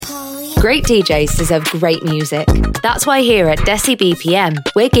Great DJs deserve great music. That's why here at Desi BPM,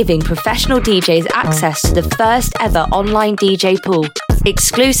 we're giving professional DJs access to the first ever online DJ pool,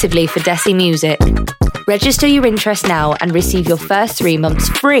 exclusively for Desi Music. Register your interest now and receive your first 3 months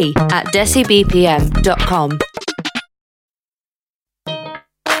free at desibpm.com.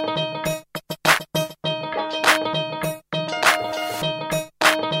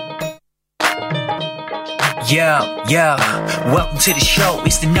 Yeah, welcome to the show.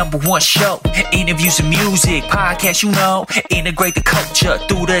 It's the #1 show. Interviews and music, podcast, you know. Integrate the culture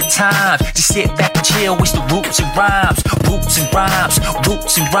through the times. Just sit back and chill. It's the roots and rhymes. Roots and rhymes.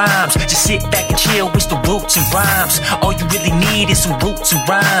 Roots and rhymes. Just sit back and chill. It's the roots and rhymes. All you really need is some roots and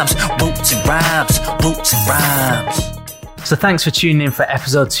rhymes. Roots and rhymes. Roots and rhymes. So thanks for tuning in for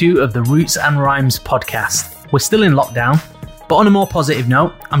episode 2 of the Roots and Rhymes podcast. We're still in lockdown, but on a more positive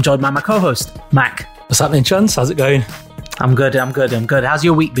note, I'm joined by my co-host, Mac. What's happening, Chance? How's it going? I'm good. How's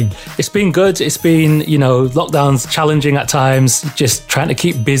your week been? It's been good. It's been, lockdown's challenging at times, just trying to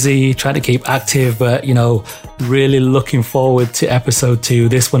keep busy, trying to keep active, but, really looking forward to episode 2.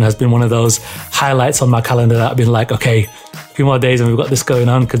 This one has been one of those highlights on my calendar that I've been like, okay, a few more days and we've got this going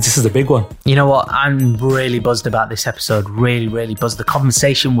on because this is a big one. You know what? I'm really buzzed about this episode. Really buzzed. The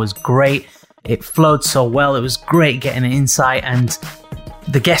conversation was great. It flowed so well. It was great getting an insight, and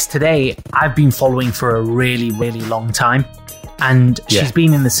the guest today, I've been following for a really long time, and she's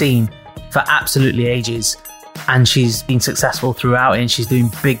been in the scene for absolutely ages, and she's been successful throughout, and she's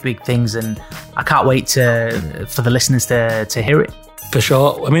doing big things, and I can't wait for the listeners to hear it. For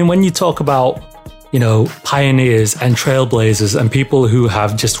sure. I mean, when you talk about, pioneers and trailblazers and people who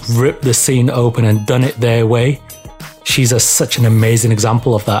have just ripped the scene open and done it their way, she's such an amazing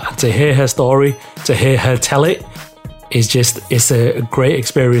example of that. And to hear her story, to hear her tell it, it's a great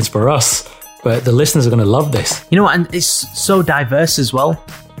experience for us, but the listeners are going to love this. You know what? And it's so diverse as well.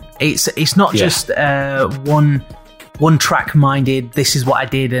 It's not just one track minded. This is what I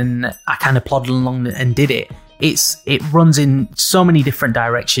did, and I kind of plodded along and did it. It runs in so many different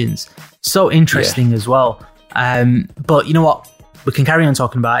directions. So interesting as well. But you know what? We can carry on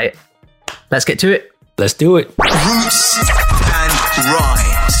talking about it. Let's get to it. Let's do it. Roots and Rhymes.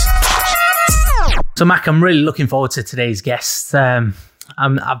 So, Mac, I'm really looking forward to today's guest.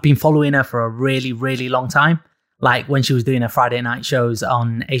 I've been following her for a really long time, like when she was doing her Friday night shows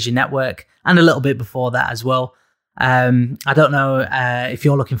on Asian Network, and a little bit before that as well. I don't know if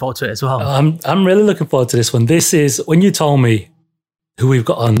you're looking forward to it as well. I'm really looking forward to this one. This is, when you told me who we've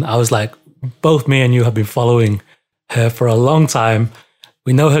got on, I was like, both me and you have been following her for a long time.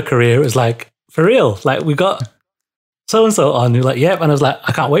 We know her career. It was like, for real, like we got so-and-so on. You're like, yep. And I was like,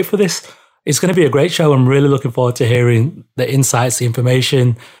 I can't wait for this. It's going to be a great show. I'm really looking forward to hearing the insights, the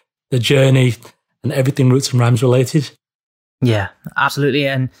information, the journey, and everything Roots and Rhymes related. Yeah, absolutely.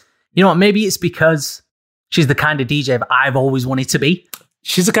 And you know what? Maybe it's because she's the kind of DJ that I've always wanted to be.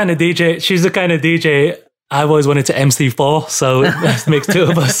 She's the kind of DJ I've always wanted to MC for. So that makes 2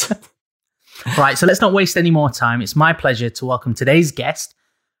 of us. Right. So let's not waste any more time. It's my pleasure to welcome today's guest.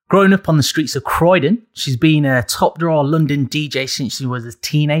 Growing up on the streets of Croydon, she's been a top draw London DJ since she was a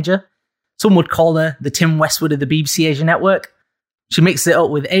teenager. Some would call her the Tim Westwood of the BBC Asia Network. She mixes it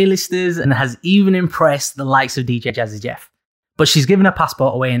up with A-listers and has even impressed the likes of DJ Jazzy Jeff. But she's given her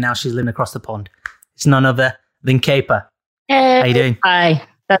passport away and now she's living across the pond. It's none other than Caper. Hey, how you doing? Hi.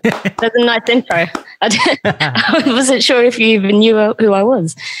 That's a nice intro. I wasn't sure if you even knew who I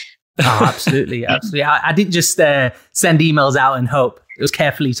was. Oh, absolutely. I didn't just send emails out and hope. It was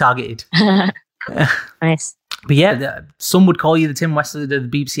carefully targeted. Nice. But yeah, some would call you the Tim Westwood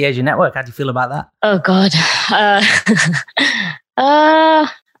of the BBC Asia Network. How do you feel about that? Oh, God.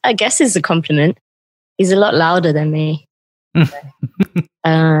 I guess it's a compliment. He's a lot louder than me. Yeah,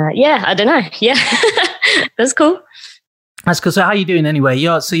 I don't know. Yeah, that's cool. That's cool. So how are you doing anyway?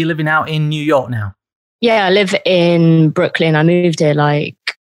 You're living out in New York now? Yeah, I live in Brooklyn. I moved here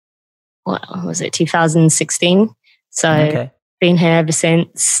 2016. So been here ever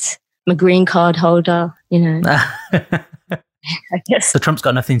since. I'm a green card holder, I guess. So Trump's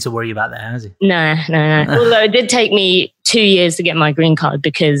got nothing to worry about there, has he? No. Although it did take me 2 years to get my green card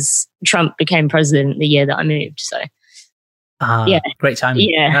because Trump became president the year that I moved. So, great timing.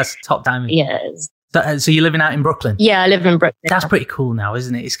 Yeah, that's top timing. Yeah. So you're living out in Brooklyn? Yeah, I live in Brooklyn. That's pretty cool now,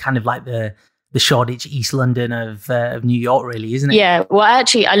 isn't it? It's kind of like the Shoreditch, East London of New York, really, isn't it? Yeah. Well,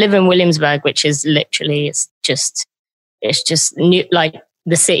 actually, I live in Williamsburg, which is literally it's just new. Like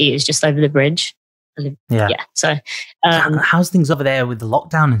the city is just over the bridge. Yeah. So, how's things over there with the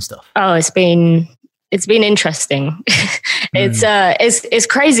lockdown and stuff? Oh, it's been interesting. It's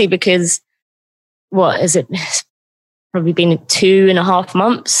crazy because what is it? probably been 2.5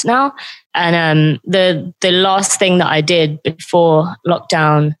 months now. And the last thing that I did before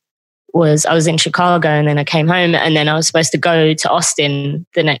lockdown was I was in Chicago, and then I came home, and then I was supposed to go to Austin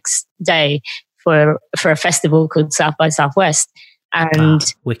the next day for a festival called South by Southwest. And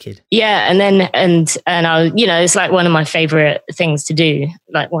wicked. Yeah. And I, it's like one of my favorite things to do,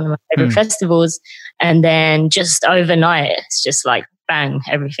 like one of my favorite festivals. And then just overnight, it's just like, bang,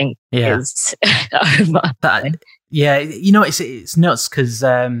 everything is over. It's nuts because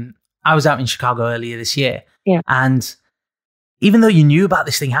I was out in Chicago earlier this year. Yeah. And even though you knew about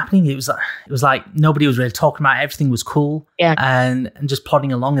this thing happening, it was like nobody was really talking about it. Everything was cool. Yeah. And just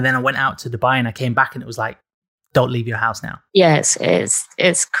plodding along. And then I went out to Dubai and I came back and it was like, don't leave your house now. Yeah,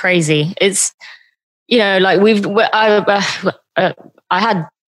 it's crazy. It's, like I had,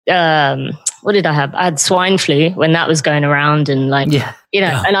 what did I have? I had swine flu when that was going around, and and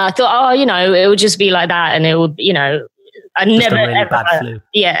I thought, it would just be like that. And it would, I never, really bad flu.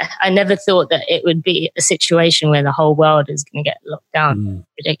 Yeah, I never thought that it would be a situation where the whole world is going to get locked down.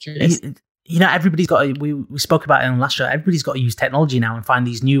 Ridiculous. Everybody's got, we spoke about it on the last show, everybody's got to use technology now and find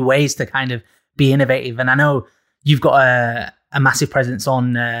these new ways to kind of be innovative. And I know you've got a massive presence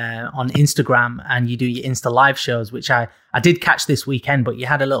on Instagram, and you do your Insta live shows, which I did catch this weekend, but you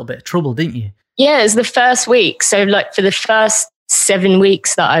had a little bit of trouble, didn't you? Yeah, it was the first week. So like for the first 7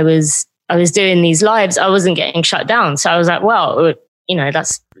 weeks that I was doing these lives, I wasn't getting shut down. So I was like, well,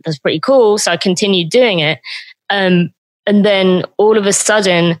 that's pretty cool. So I continued doing it. And then all of a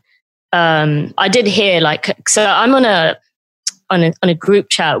sudden, I did hear so I'm on a group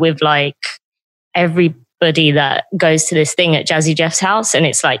chat with like everybody that goes to this thing at Jazzy Jeff's house, and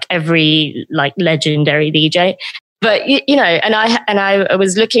it's like every like legendary DJ. But and I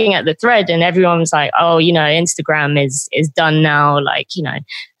was looking at the thread, and everyone was like, oh, Instagram is done now. Like,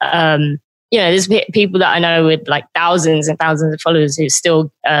 there's people that I know with like thousands and thousands of followers who's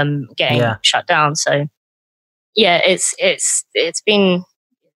still getting shut down. So yeah, it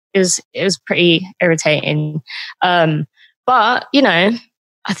was pretty irritating. But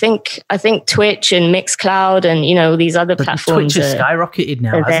I think Twitch and Mixcloud and all these other platforms. Twitch has skyrocketed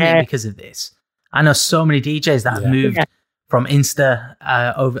now, hasn't it, because of this? I know so many DJs that have moved from Insta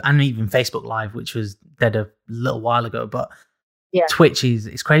over, and even Facebook Live, which was dead a little while ago. But Twitch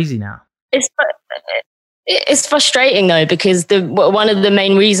is crazy now. It's frustrating though, because one of the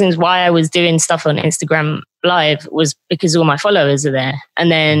main reasons why I was doing stuff on Instagram Live was because all my followers are there,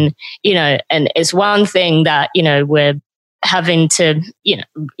 and then and it's one thing that we're having to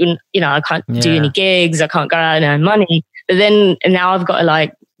I can't do any gigs, I can't go out and earn money, but then now I've got to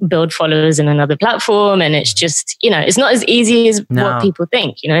like build followers in another platform, and it's just it's not as easy as what people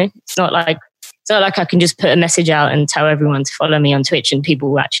think. It's not like I can just put a message out and tell everyone to follow me on Twitch and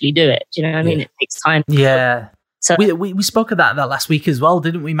people will actually do it. Do you know what I mean? It takes time. Yeah. So we spoke of that last week as well,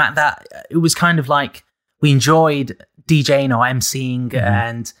 didn't we, Matt? That it was kind of like we enjoyed DJing or MCing,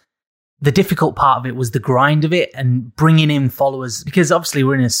 and the difficult part of it was the grind of it and bringing in followers, because obviously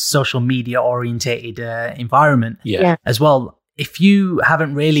we're in a social media orientated environment as well. If you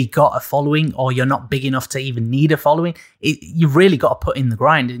haven't really got a following, or you're not big enough to even need a following, you've really got to put in the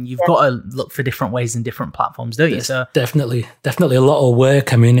grind, and you've got to look for different ways and different platforms, don't you? So definitely a lot of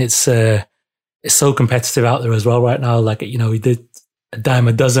work. I mean, it's so competitive out there as well right now. Like, we did a dime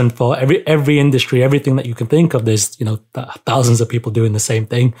a dozen for every industry, everything that you can think of. There's thousands of people doing the same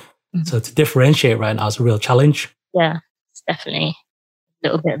thing. Mm-hmm. So to differentiate right now is a real challenge. Yeah, it's definitely a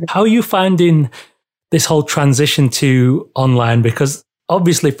little bit. How are you finding this whole transition to online? Because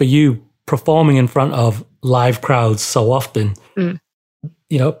obviously for you, performing in front of live crowds so often, part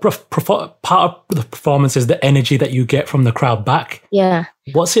of the performance is the energy that you get from the crowd back. Yeah.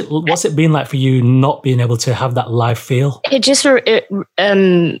 What's it been like for you not being able to have that live feel? It just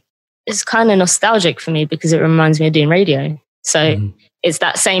it's kind of nostalgic for me, because it reminds me of doing radio. So it's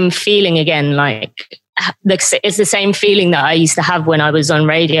that same feeling again, like it's the same feeling that I used to have when I was on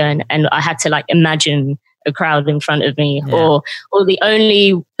radio, and I had to like imagine a crowd in front of me, or the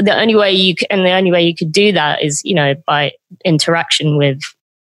only way you could do that is by interaction with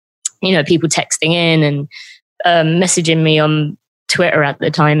people texting in and messaging me on Twitter at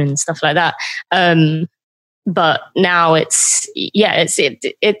the time and stuff like that. But now I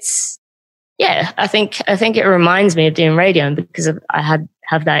think it reminds me of doing radio, and because I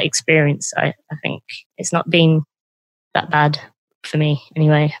have that experience, I think it's not been that bad for me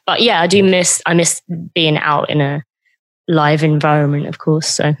anyway. But yeah, I miss being out in a live environment, of course.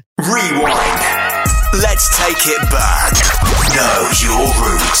 So rewind. Let's take it back. Know your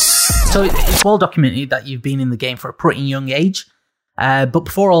roots. So it's well documented that you've been in the game for a pretty young age. But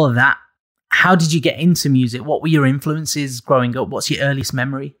before all of that, how did you get into music? What were your influences growing up? What's your earliest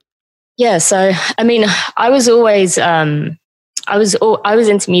memory? Yeah, so I mean, I was always I was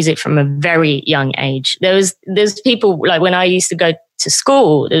into music from a very young age. There's people like when I used to go to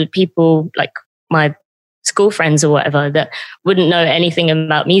school, there were people like my school friends or whatever that wouldn't know anything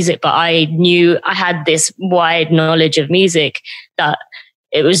about music, but I knew I had this wide knowledge of music that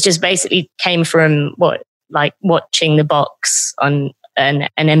it was just basically came from like watching The Box on an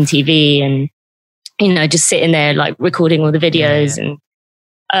MTV and, you know, just sitting there like recording all the videos. And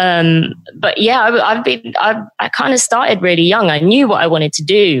but yeah, I kind of started really young. I knew what I wanted to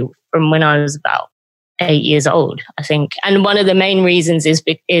do from when I was about 8 years old, I think. And one of the main reasons is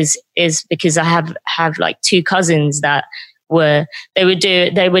because I have like two cousins that they were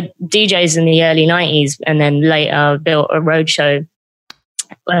DJs in the early 90s and then later built a roadshow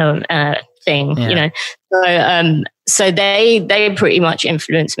thing, you know. So they pretty much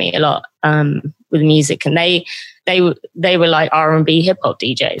influenced me a lot with music, and they were like R&B hip hop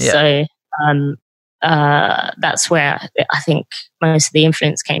DJs. So that's where I think most of the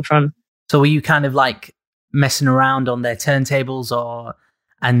influence came from. So were you kind of like messing around on their turntables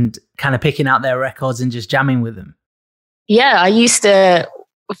and kind of picking out their records and just jamming with them? Yeah, I used to,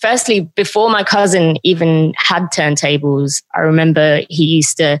 firstly, before my cousin even had turntables, I remember he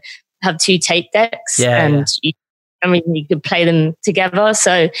used to have two tape decks you could play them together.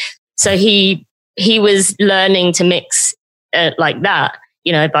 So he was learning to mix like that,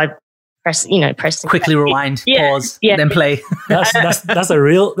 you know, by pressing quickly rewind, pause, then play. That's a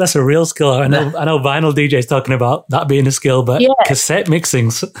real skill. I know vinyl DJs talking about that being a skill, but cassette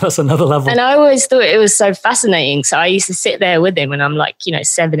mixing's that's another level. And I always thought it was so fascinating. So I used to sit there with him when I'm like, you know,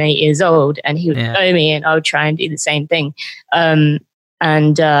 7-8 years old, and he would show me, and I would try and do the same thing. So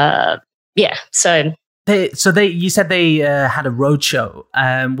you said they had a roadshow.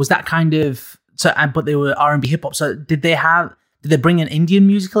 Was that kind of but they were R&B hip hop. So did they bring an Indian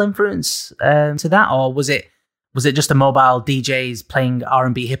musical influence to that, or was it just a mobile DJs playing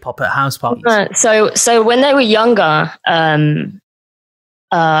R&B hip hop at house parties? So when they were younger, my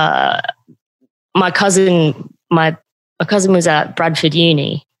cousin was at Bradford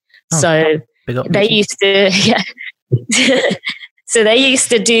Uni, so they used to so they used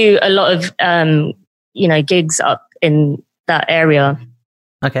to do a lot of you know, gigs up in that area.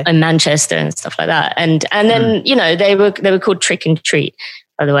 Okay. And Manchester and stuff like that. And then, you know, they were called Trick and Treat,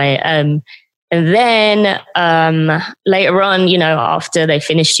 by the way. And then later on, you know, after they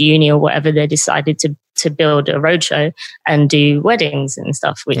finished uni or whatever, they decided to build a roadshow and do weddings and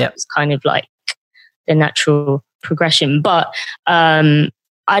stuff, which was kind of like the natural progression. But I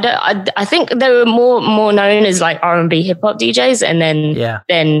think they were more known as like R&B hip hop DJs, and then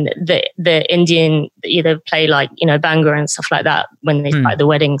the Indian either play like, you know, Bhangra and stuff like that when they like the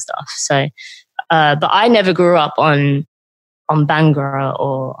wedding stuff. So, but I never grew up on Bhangra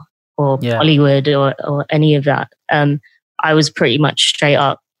or Bollywood or any of that. I was pretty much straight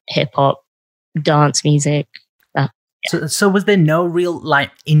up hip hop, dance music. So was there no real like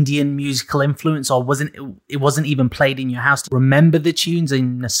Indian musical influence, or it wasn't even played in your house? Remember the tunes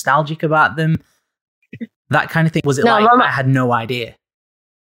and nostalgic about them, that kind of thing? Was it I had no idea?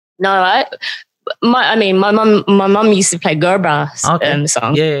 No, my mum used to play Garba songs.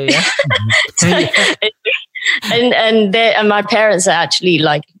 And my parents are actually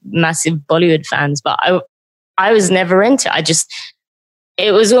like massive Bollywood fans, but I was never into it.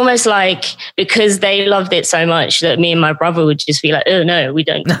 It was almost like because they loved it so much that me and my brother would just be like, oh no, we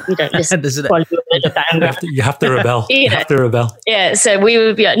don't listen to Bollywood or Bhangra. You have to rebel. You have to rebel. Yeah, so we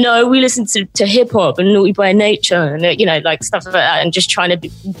would be like, no, we listen to hip hop and Naughty by Nature and, you know, like stuff like that, and just trying to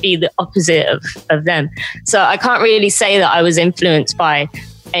be the opposite of them. So I can't really say that I was influenced by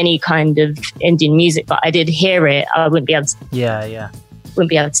any kind of Indian music, but I did hear it. I wouldn't be able to. Wouldn't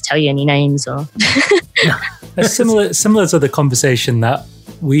be able to tell you any names or. It's similar to the conversation that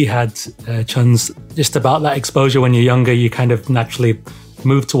we had, Chuns, just about that exposure when you're younger. You kind of naturally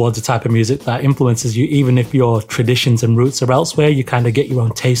move towards a type of music that influences you, even if your traditions and roots are elsewhere. You kind of get your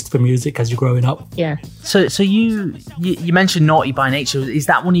own taste for music as you're growing up. Yeah. So you mentioned Naughty by Nature. Is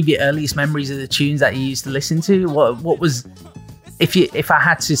that one of your earliest memories of the tunes that you used to listen to? What was, if I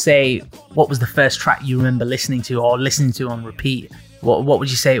had to say, what was the first track you remember listening to or listening to on repeat? What would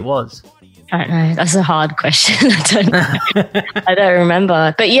you say it was? I don't know. That's a hard question. I don't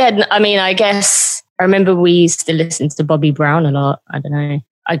remember. But yeah, I mean, I guess I remember we used to listen to Bobby Brown a lot. I don't know.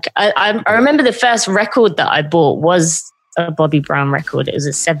 I remember the first record that I bought was a Bobby Brown record. It was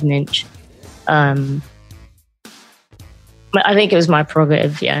a 7-inch. I think it was My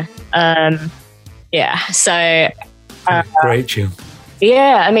Prerogative. Yeah. Yeah. So. Great tune.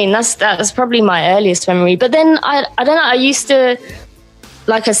 Yeah, I mean that's probably my earliest memory. But then I don't know. I used to,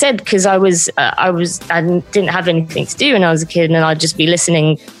 like I said, because I didn't have anything to do when I was a kid, and I'd just be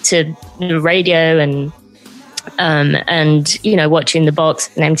listening to the radio and watching the box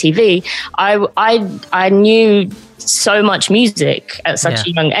and MTV. I knew so much music at such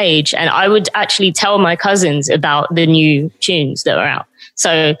a young age, and I would actually tell my cousins about the new tunes that were out.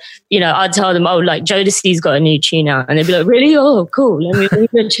 So, I'd tell them, like Jodeci's got a new tune out, and they'd be like, really? Oh, cool. Let me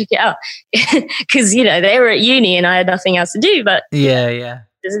go check it out. Because, they were at uni and I had nothing else to do, but because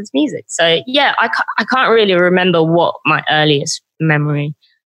it's music. So yeah, I can't really remember what my earliest memory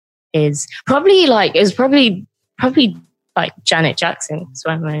is. Probably like Janet Jackson. So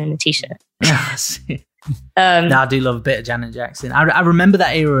I'm wearing a t-shirt. I do love a bit of Janet Jackson. I remember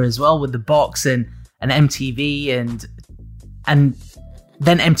that era as well with the box and MTV and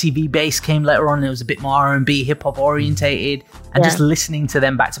then MTV Base came later on. It was a bit more R&B, hip hop orientated, and just listening to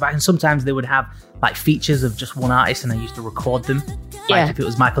them back to back. And sometimes they would have like features of just one artist, and I used to record them, like if it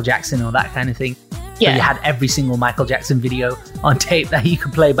was Michael Jackson or that kind of thing. So you had every single Michael Jackson video on tape that you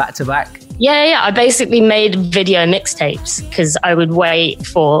could play back to back. Yeah. I basically made video mixtapes because I would wait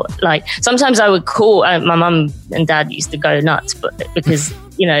for sometimes I would call. My mum and dad used to go nuts, but because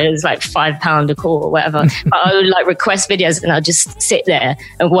it was like £5 a call or whatever. But I would request videos, and I'd just sit there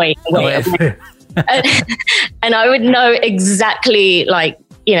and wait. And I would know exactly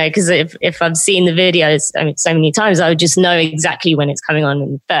because if I've seen the videos, so many times, I would just know exactly when it's coming on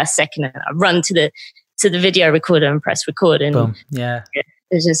in the first second, and I run to the video recorder and press record, and boom. Yeah,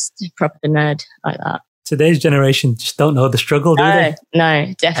 it's just proper nerd like that. Today's generation just don't know the struggle, do they?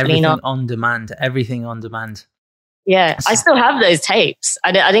 No, definitely not. Everything on demand. Yeah, I still have those tapes.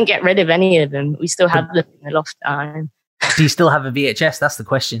 I didn't get rid of any of them. We still have them in the loft. Do you still have a VHS? That's the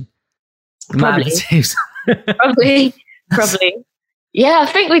question. Probably. Probably. Yeah, I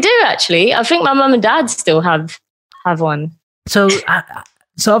think we do actually. I think my mum and dad still have one. So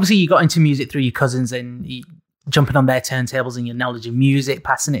obviously you got into music through your cousins and jumping on their turntables and your knowledge of music,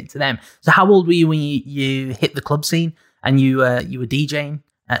 passing it to them. So how old were you when you hit the club scene and you were DJing?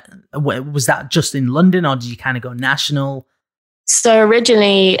 Was that just in London, or did you kind of go national? So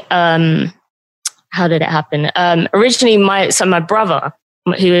originally, how did it happen? Originally, my brother,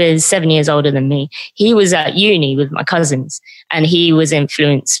 who is 7 years older than me, he was at uni with my cousins, and he was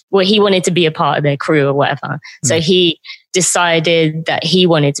influenced. Well, he wanted to be a part of their crew or whatever. So he decided that he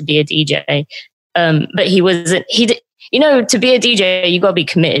wanted to be a DJ. But he wasn't, to be a DJ, you got to be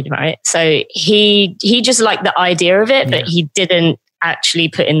committed, right? So he just liked the idea of it, but he didn't actually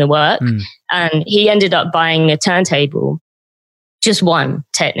put in the work. And he ended up buying a turntable, just one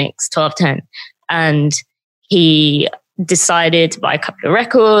Technics 1210. And he decided to buy a couple of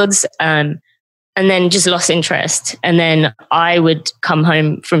records, and then just lost interest. And then I would come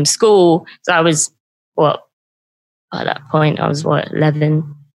home from school. So I was, at that point, I was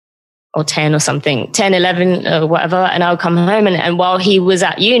 11 or 10 or something, 10, 11 or whatever. And I would come home, and while he was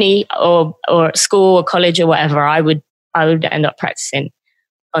at uni or at school or college or whatever, I would end up practicing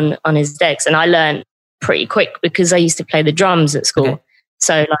on his decks. And I learned pretty quick because I used to play the drums at school. Okay.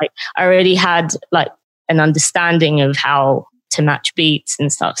 So I already had an understanding of how to match beats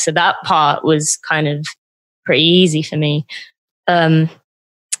and stuff. So that part was kind of pretty easy for me. And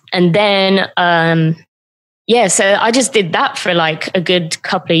then, so I just did that for a good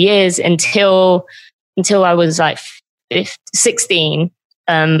couple of years until I was 16,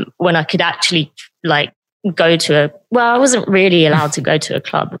 when I could actually go to I wasn't really allowed to go to a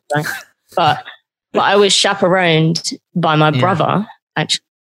club, but I was chaperoned by my brother actually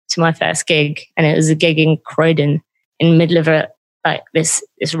to my first gig, and it was a gig in Croydon in the middle of this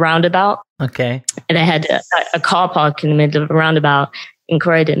roundabout. Okay. And they had a car park in the middle of a roundabout in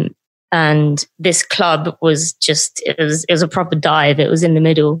Croydon, and this club was it was a proper dive. It was in the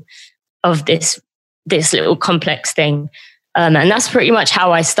middle of this little complex thing, and that's pretty much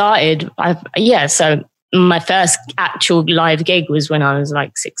how I started. So my first actual live gig was when I was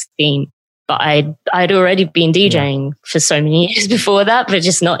 16. But I'd already been DJing for so many years before that, but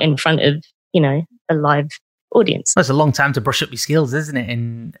just not in front of, a live audience. That's a long time to brush up your skills, isn't it?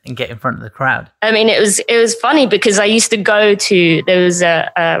 And get in front of the crowd. I mean, it was funny because I used to go to, there was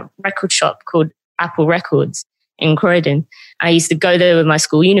a record shop called Apple Records in Croydon. I used to go there with my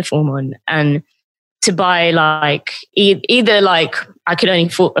school uniform on, and to buy either I could only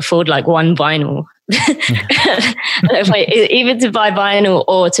afford one vinyl. Either to buy vinyl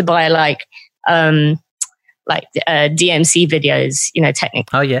or to buy DMC videos,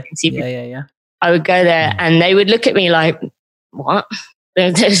 Technics. Oh yeah. Yeah. I would go there and they would look at me like, what?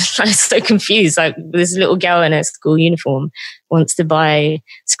 They're so confused. Like this little girl in a school uniform wants to buy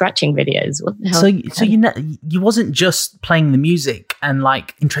scratching videos. What the hell? So you wasn't just playing the music and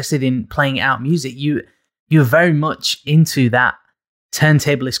like interested in playing out music. You were very much into that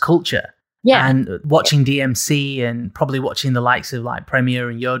turntablist culture. Yeah. And watching DMC and probably watching the likes of like Premier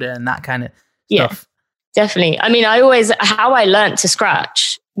and Yoda and that kind of stuff. Definitely. I mean, how I learned to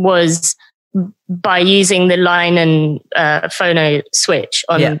scratch was by using the line and phono switch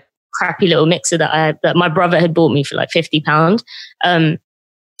on a crappy little mixer that my brother had bought me for like £50.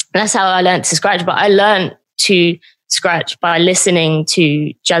 That's how I learned to scratch. But I learned to scratch by listening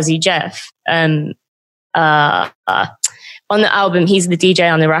to Jazzy Jeff. On the album, he's the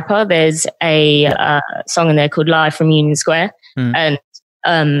DJ on the rapper. There's a song in there called Live from Union Square. And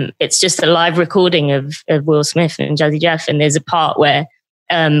it's just a live recording of Will Smith and Jazzy Jeff. And there's a part where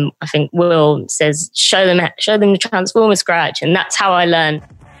I think Will says, show them the Transformer scratch. And that's how I learned.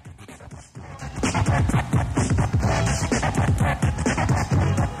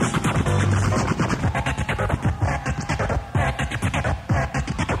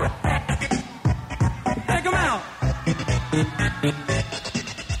 Take them out.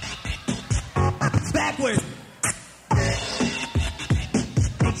 Backwards.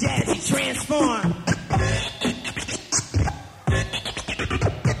 Jazzy transform.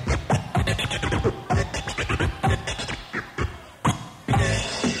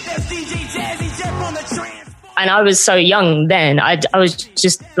 And I was so young then. I was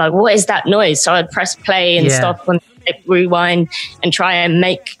just like, what is that noise? So I'd press play and stop and rewind and try and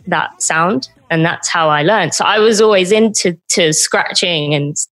make that sound. And that's how I learned. So I was always into scratching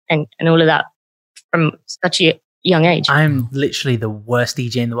and all of that from such a young age. I'm literally the worst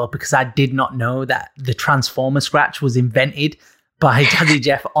DJ in the world because I did not know that the Transformer scratch was invented by Jazzy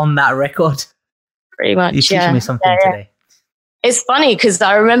Jeff on that record. Pretty much, You're teaching me something today. It's funny because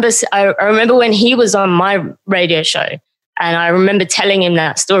I remember when he was on my radio show, and I remember telling him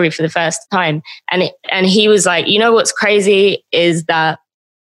that story for the first time, and he was like, you know what's crazy is that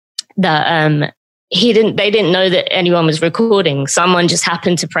they didn't know that anyone was recording. Someone just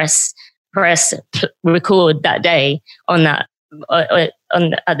happened to press record that day on that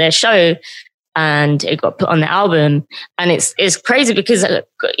at their show, and it got put on the album. And it's crazy because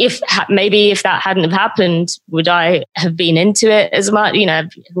if that hadn't have happened, would I have been into it as much? You know,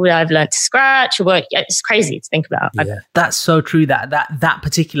 would I have learned to scratch? It's crazy to think about. Yeah. That's so true. That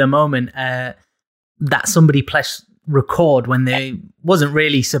particular moment that somebody pressed record when they wasn't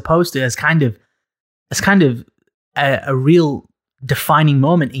really supposed to, as kind of a real defining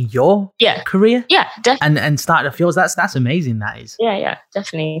moment in your career. Yeah, definitely. And start of yours. That's amazing. That is. Yeah,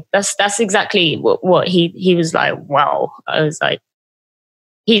 definitely. That's exactly what he was like. Wow. I was like,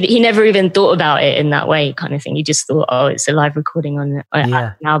 he never even thought about it in that way, kind of thing. He just thought, oh, it's a live recording on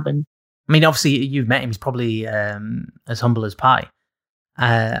an album. I mean, obviously you've met him. He's probably as humble as pie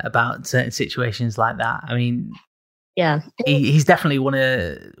about certain situations like that. I mean, yeah, he's definitely one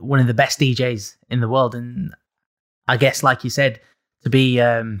of the best DJs in the world, and I guess, like you said, to be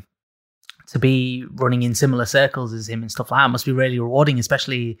running in similar circles as him and stuff like that must be really rewarding,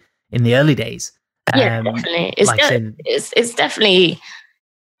 especially in the early days. Yeah, definitely. It's definitely.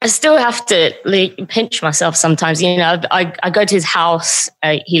 I still have to pinch myself sometimes. You know, I go to his house.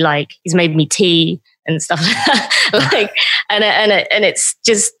 He's made me tea and stuff like that. And it's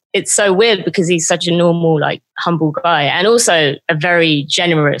so weird because he's such a normal, humble guy, and also a very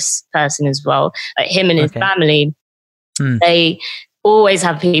generous person as well. Like him and his family, they always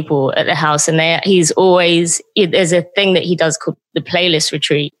have people at the house, and there's a thing that he does called the playlist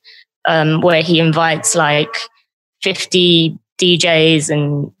retreat, where he invites 50 DJs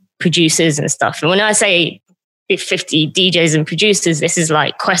and producers and stuff. And when I say 50 DJs and producers, this is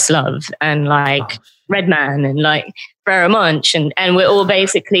like Questlove and Redman and Pharoah Monch, and we're all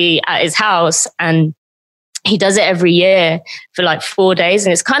basically at his house, and he does it every year for 4 days,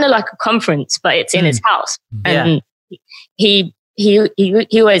 and it's kind of like a conference, but it's in his house. And he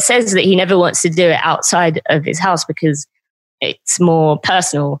always says that he never wants to do it outside of his house because it's more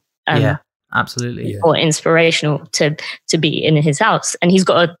personal. Absolutely. Or inspirational to be in his house. And he's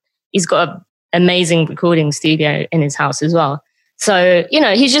got an amazing recording studio in his house as well. So, you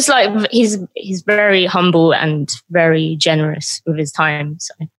know, he's just he's very humble and very generous with his time.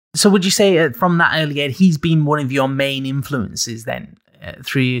 So would you say from that early age, he's been one of your main influences then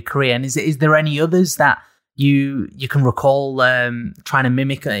through your career? And is there any others that you can recall trying to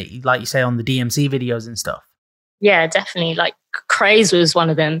mimic, like you say, on the DMC videos and stuff? Yeah, definitely. Craze was one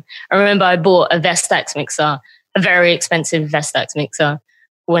of them. I remember I bought a Vestax mixer, a very expensive Vestax mixer,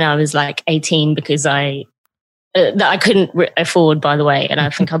 when I was 18 because I that I couldn't afford, by the way. And I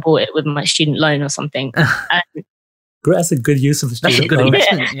think I bought it with my student loan or something. That's a good use of the That's a student good loan.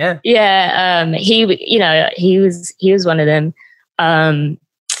 investment. Yeah. Yeah. He was one of them. I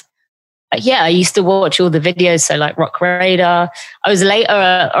used to watch all the videos. So like Rock Radar. I was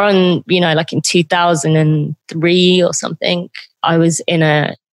later on, like in 2003 or something, I was in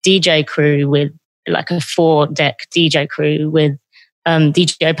a DJ crew with like a 4-deck DJ crew with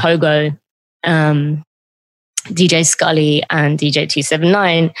DJ Pogo, DJ Scully and DJ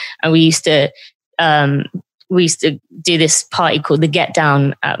 279. And we used to do this party called the Get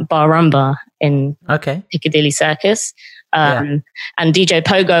Down at Bar Rumba in Piccadilly Circus. And DJ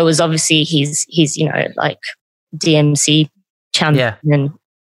Pogo was obviously he's like DMC champion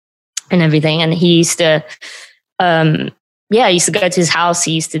and everything. And he used to I used to go to his house.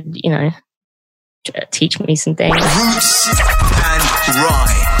 He used to teach me some things. Roots and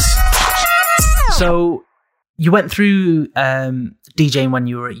Rhymes. So you went through DJing when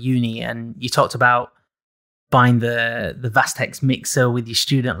you were at uni, and you talked about buying the Vastex mixer with your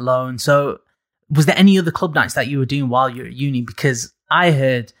student loan. So was there any other club nights that you were doing while you were at uni? Because I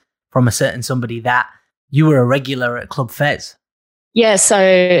heard from a certain somebody that you were a regular at Club Fez. Yeah, so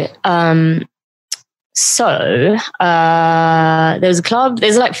there was a club.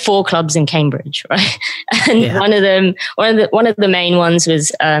 There's like 4 clubs in Cambridge, right? And one of the main ones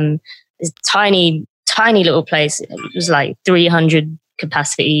was this tiny little place. It was like 300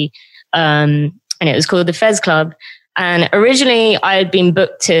 capacity, and it was called the Fez Club. And originally, I had been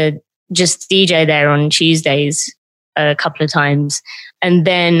booked to just DJ there on Tuesdays a couple of times, and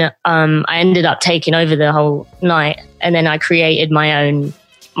then I ended up taking over the whole night. And then I created my own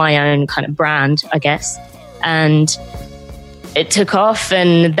kind of brand, I guess. And it took off,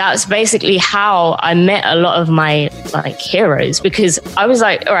 and that's basically how I met a lot of my like heroes, because I was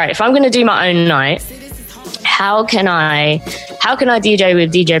like, all right, if I'm going to do my own night, how can I DJ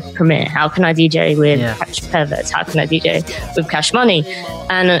with DJ Premier? How can I DJ with Cash Perverts? How can I DJ with Cash Money?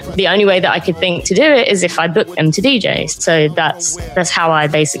 And the only way that I could think to do it is if I booked them to DJ. So that's how I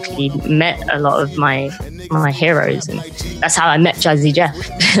basically met a lot of my heroes, and that's how I met Jazzy Jeff.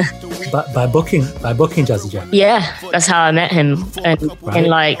 by booking Jazzy Jeff. Yeah, that's how I met him in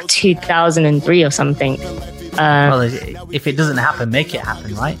like 2003 or something. Well, if it doesn't happen, make it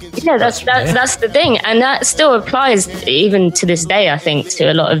happen, right? Yeah, that's the thing, and that still applies even to this day. I think to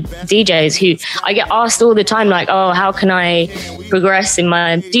a lot of DJs who I get asked all the time, like, "Oh, how can I progress in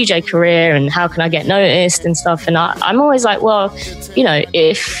my DJ career, and how can I get noticed and stuff?" And I'm always like, "Well,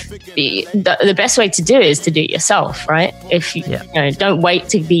 if the best way to do it is to do it yourself, right? If you don't wait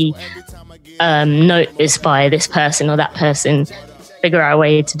to be noticed by this person or that person, figure out a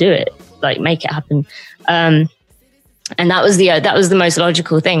way to do it, like make it happen." And that was the most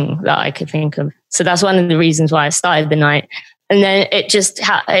logical thing that I could think of. So that's one of the reasons why I started the night. And then it just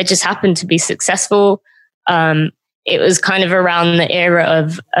happened to be successful. It was kind of around the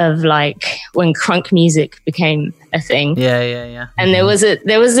era of like when crunk music became a thing. Yeah. And there wasn't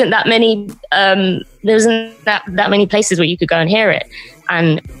that many places where you could go and hear it.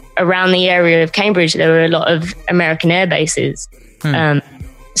 And around the area of Cambridge, there were a lot of American air bases.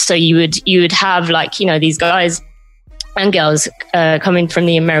 So you would have like, these guys and girls coming from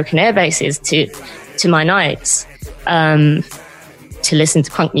the American air bases to my nights to listen to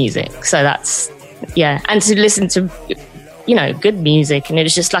crunk music. So that's, and to listen to, good music. And it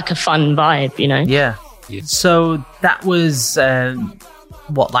was just like a fun vibe, Yeah. So that was,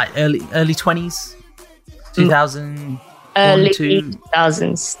 like early 20s? 2000? Early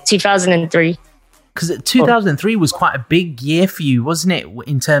 2000s, 2003. Because 2003 was quite a big year for you, wasn't it?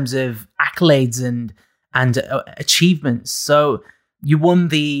 In terms of accolades and achievements. So you won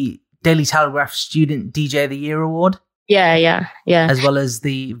the Daily Telegraph Student DJ of the Year award. Yeah. As well as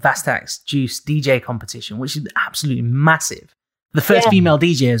the Vastex Juice DJ competition, which is absolutely massive. The first female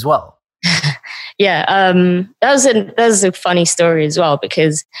DJ as well. That was a funny story as well,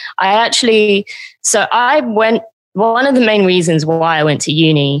 because one of the main reasons why I went to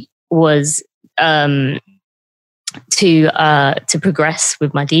uni was to progress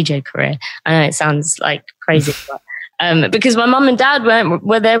with my DJ career. I know it sounds like crazy, but because my mum and dad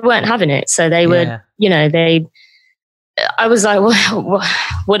weren't having it, so they would, I was like, well,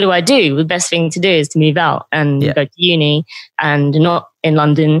 what do I do? The best thing to do is to move out and go to uni, and not in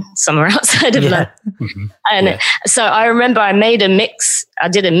London, somewhere outside of London. And so I remember I did a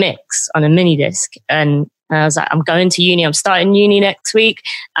mix on a mini disc, and I was like, I'm going to uni. I'm starting uni next week.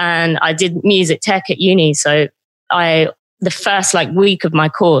 And I did music tech at uni. So the first week of my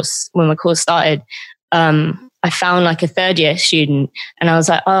course, when my course started, I found like a third year student, and I was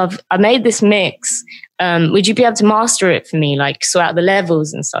like, oh, I made this mix. Would you be able to master it for me? Like sort out the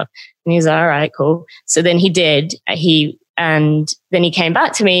levels and stuff. And he was like, all right, cool. So then he did. And then he came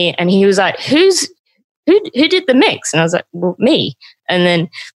back to me and he was like, who did the mix? And I was like, well, me. And then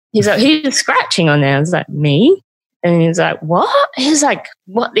he's like, who's scratching on there? I was like, me. And he was like, what? He was like,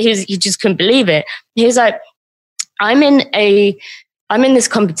 what? He just couldn't believe it. He was like, I'm in this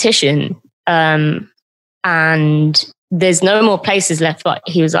competition, and there's no more places left. But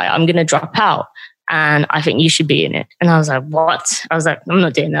he was like, I'm going to drop out and I think you should be in it. And I was like, what? I was like, I'm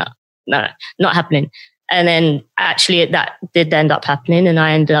not doing that. No, not happening. And then actually that did end up happening, and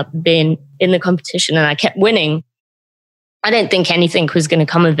I ended up being in the competition and I kept winning. I didn't think anything was going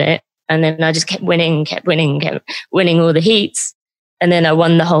to come of it. And then I just kept winning all the heats. And then I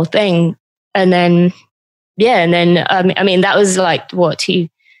won the whole thing. And then, I mean, that was like,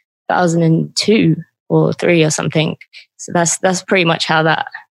 2002 or 3 or something. So that's pretty much how that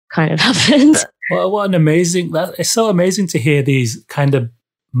kind of happened. Well, what an amazing, it's so amazing to hear these kind of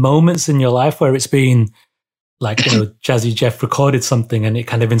moments in your life where it's been like, Jazzy Jeff recorded something and it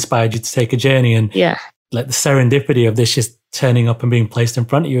kind of inspired you to take a journey, and like the serendipity of this just turning up and being placed in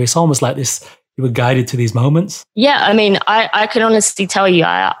front of you. It's almost like this, you were guided to these moments. Yeah. I mean, I can honestly tell you,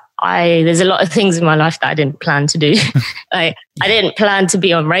 there's a lot of things in my life that I didn't plan to do. I didn't plan to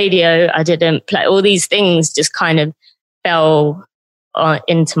be on radio. I didn't play, all these things just kind of fell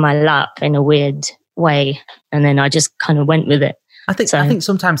into my lap in a weird way. And then I just kind of went with it. I think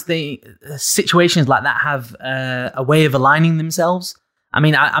sometimes the situations like that have a way of aligning themselves. I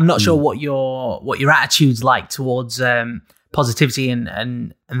mean, I'm not sure what your attitude's like towards positivity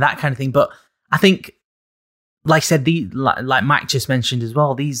and that kind of thing, but I think, like I said, like Mike just mentioned as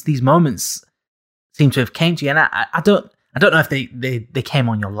well, these moments seem to have came to you, and I don't know if they came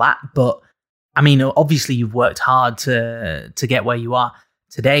on your lap, but I mean, obviously you've worked hard to get where you are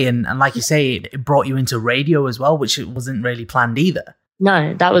today, and like you say, it brought you into radio as well, which it wasn't really planned either.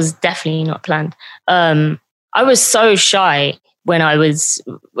 No, that was definitely not planned. I was so shy when I was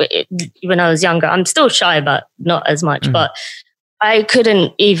younger. I'm still shy, but not as much. But I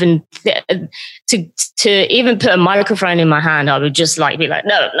couldn't even to even put a microphone in my hand. I would just like be like,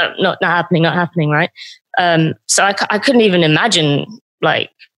 no, not happening, right? So I couldn't even imagine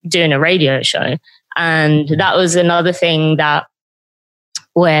like doing a radio show, and that was another thing that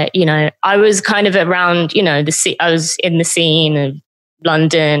where I was kind of around I was in the scene of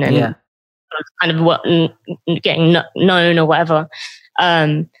London, and I was kind of getting known or whatever.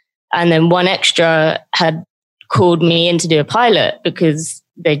 And then One Extra had called me in to do a pilot because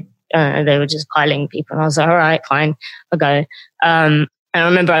they were just piloting people, and I was like, all right, fine, I'll go. And I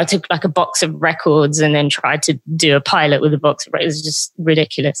remember I took like a box of records and then tried to do a pilot with a box of records. It was just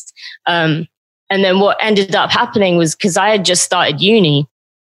ridiculous. And then what ended up happening was, because I had just started uni,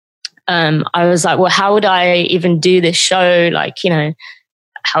 I was like, well, how would I even do this show? Like,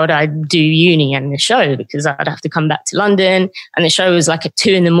 how would I do uni and the show? Because I'd have to come back to London, and the show was like at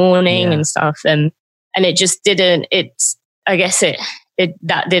 2 a.m. and stuff. And it just didn't, I guess that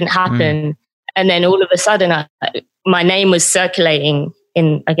didn't happen. And then all of a sudden my name was circulating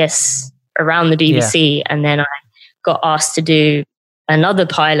in, I guess, around the BBC. And then I got asked to do another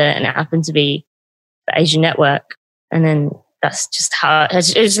pilot, and it happened to be the Asian Network. And then that's just how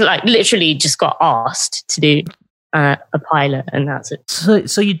it's like literally just got asked to do a pilot, and that's it.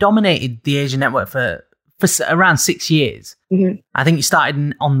 So you dominated the Asian Network for around 6 years. Mm-hmm. I think you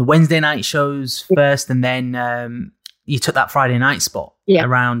started on the Wednesday night shows first, and then you took that Friday night spot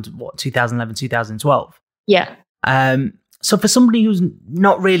around 2011, 2012. Yeah. So for somebody who's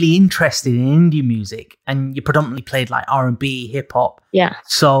not really interested in indie music, and you predominantly played like R&B, hip hop,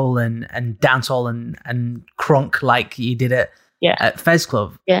 soul and dancehall and crunk like you did at Fez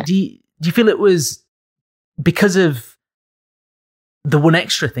Club. Yeah. Do you feel it was because of the One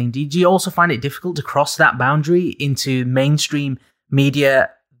Extra thing? Did you also find it difficult to cross that boundary into mainstream media,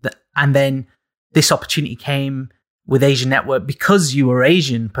 and then this opportunity came with Asian Network because you were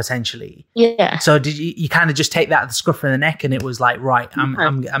Asian potentially? Yeah. So did you kind of just take that at the scruff of the neck, and it was like, right,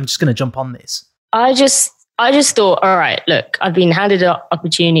 I'm just going to jump on this? I just thought, all right, look, I've been handed an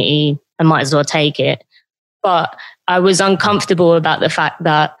opportunity, I might as well take it. But I was uncomfortable about the fact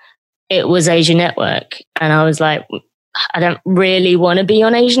that it was Asian Network, and I was like, I don't really want to be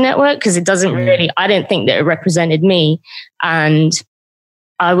on Asian Network because it doesn't really, I didn't think that it represented me. And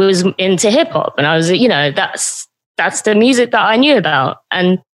I was into hip hop, and I was, that's the music that I knew about.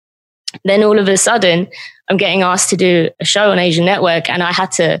 And then all of a sudden I'm getting asked to do a show on Asian Network, and I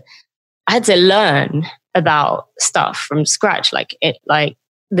had to learn about stuff from scratch, like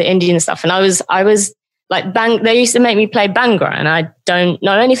the Indian stuff. And I was like they used to make me play Bhangra, and I don't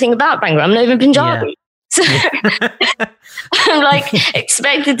know anything about Bhangra. I'm not even Punjabi. So I'm like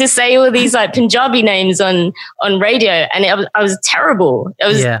expected to say all these like Punjabi names on radio, and I was terrible.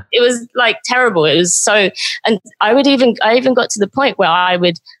 It was like terrible. It was so, and I even got to the point where I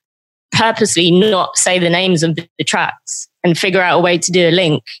would purposely not say the names of the tracks and figure out a way to do a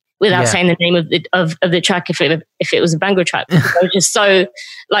link without saying the name of the track if it was a Bhangra track. Because I was just so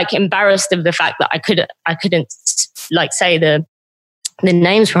like embarrassed of the fact that I couldn't like say the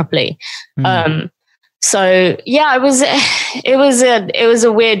names properly. So yeah, it was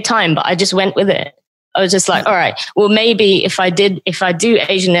a weird time, but I just went with it. I was just like, all right, well, maybe if I do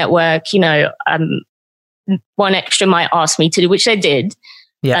Asian Network, you know, One Extra might ask me to do, which they did.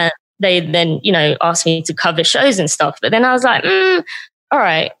 Yeah. They then, you know, asked me to cover shows and stuff. But then I was like, all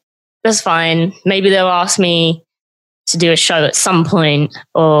right, that's fine. Maybe they'll ask me to do a show at some point,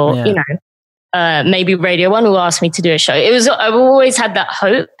 or, you know, maybe Radio 1 will ask me to do a show. I've always had that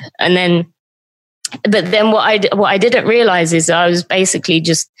hope. But then what I didn't realize is I was basically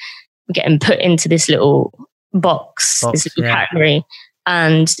just getting put into this little box, this little category.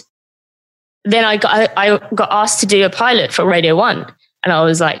 And then I got asked to do a pilot for Radio 1. And I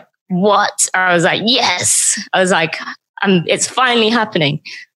was like, what? I was like, yes. I was like, it's finally happening.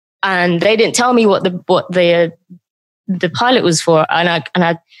 And they didn't tell me what the pilot was for. And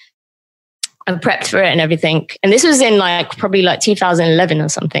I prepped for it and everything. And this was in like probably like 2011 or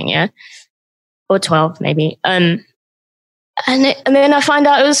something, yeah. Or 12 maybe. And then I find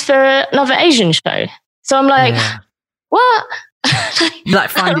out it was for another Asian show. So I'm like, what? You like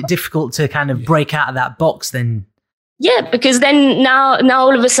find it difficult to kind of break out of that box then? Yeah, because then now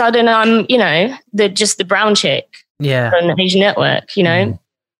all of a sudden I'm, you know, the brown chick on the Asian Network, you know.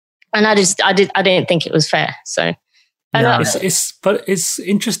 And I didn't think it was fair. So but it's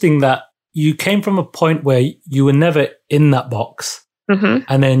interesting that you came from a point where you were never in that box.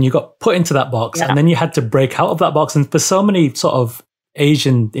 And then you got put into that box, and then you had to break out of that box. And for so many sort of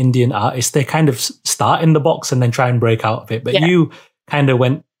Asian Indian artists, they kind of start in the box and then try and break out of it. But you kind of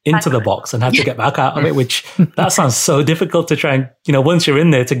went into the box and had to get back out of it, which that sounds so difficult to try and, you know, once you're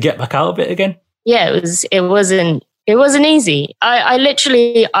in there to get back out of it again. Yeah, it wasn't easy. I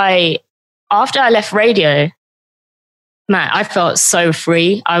literally after I left radio, man, I felt so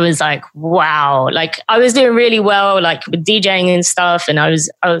free. I was like, wow, like I was doing really well, like with DJing and stuff. And I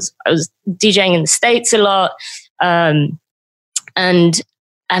was DJing in the States a lot. And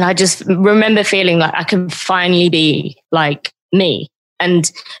I just remember feeling like I could finally be like me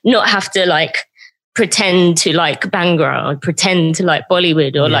and not have to like pretend to like Bhangra or pretend to like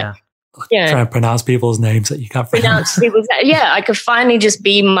Bollywood or like, try and pronounce people's names that you can't pronounce. I could finally just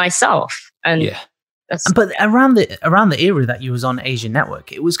be myself. And but around the era that you was on Asian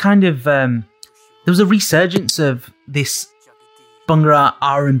Network, it was kind of there was a resurgence of this Bhangra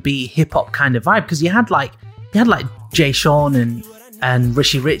R&B hip hop kind of vibe, because you had like Jay Sean and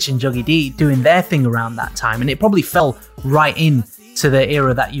Rishi Rich and Juggy D doing their thing around that time, and it probably fell right in to the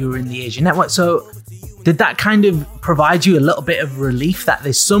era that you were in the Asian Network. So did that kind of provide you a little bit of relief that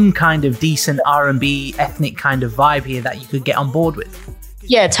there's some kind of decent R&B ethnic kind of vibe here that you could get on board with?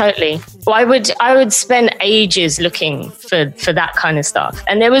 Yeah, totally. Well, I would spend ages looking for that kind of stuff,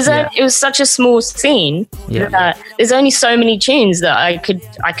 and it was such a small scene that there's only so many tunes that I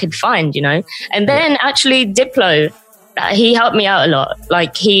could find, you know. And then actually Diplo, he helped me out a lot.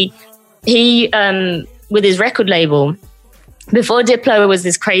 Like he with his record label. Before Diplo was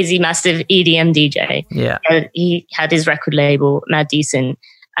this crazy massive EDM DJ. Yeah, he had his record label Mad Decent,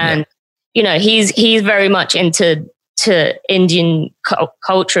 and you know he's very much into Indian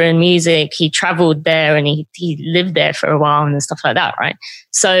culture and music. He traveled there and he lived there for a while and stuff like that, right?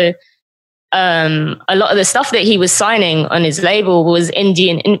 So a lot of the stuff that he was signing on his label was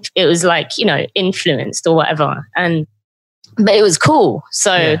Indian. It was like, you know, influenced or whatever, but it was cool.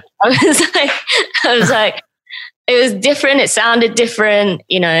 So I was like. It was different. It sounded different.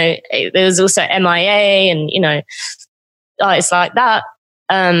 You know, there was also MIA and, you know, it's like that.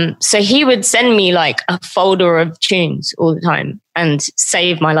 So he would send me like a folder of tunes all the time and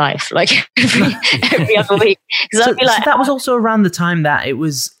save my life, like every other week. So that was also around the time that it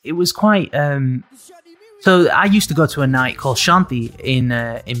was quite. So I used to go to a night called Shanti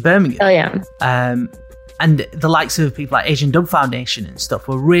in Birmingham. Oh yeah. And the likes of people like Asian Dub Foundation and stuff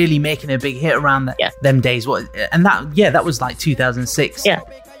were really making a big hit around them days. And that was like 2006,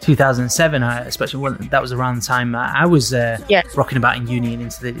 2007, especially when that was around the time I was rocking about in uni and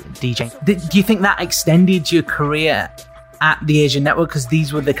into the DJing. Do you think that extended your career at the Asian Network? Because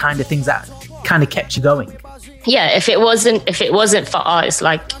these were the kind of things that kind of kept you going. Yeah, if it wasn't for artists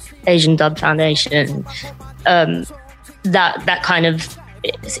like Asian Dub Foundation, that kind of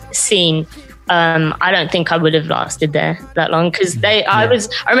scene. I don't think I would have lasted there that long, because I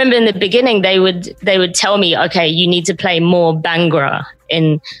remember in the beginning they would tell me, okay, you need to play more Bhangra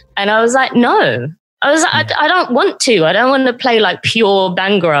and I was like, no. I was like, I don't want to. I don't want to play like pure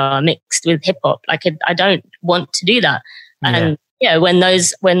Bhangra mixed with hip hop. Like I don't want to do that. And when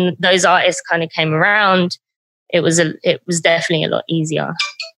those artists kind of came around, it was definitely a lot easier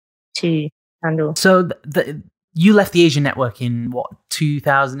to handle. So you left the Asian Network in what,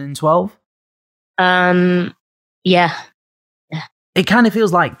 2012? Yeah. It kind of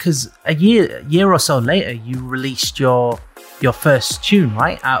feels like, because a year or so later, you released your first tune,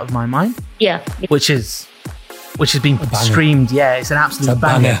 right? Out of My Mind. Yeah. Which has been streamed. Yeah, it's an absolute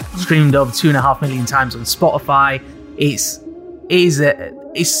banger. Streamed over 2.5 million times on Spotify. It's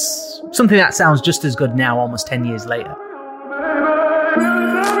something that sounds just as good now, almost 10 years later.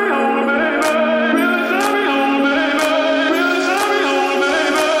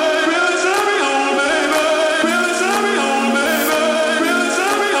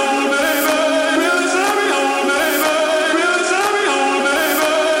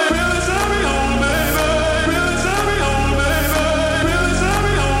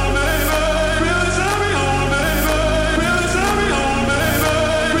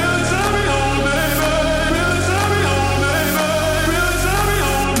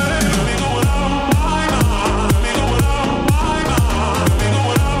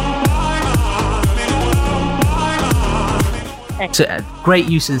 So, great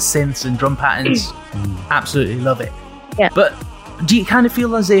use of synths and drum patterns. Absolutely love it. Yeah. But do you kind of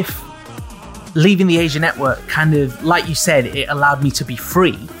feel as if leaving the Asian Network, kind of, like you said, it allowed me to be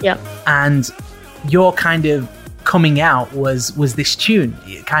free? Yeah. And your kind of coming out was this tune.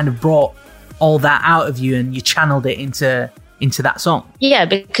 It kind of brought all that out of you and you channeled it into that song. Yeah,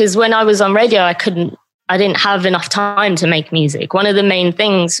 because when I was on radio, I didn't have enough time to make music. One of the main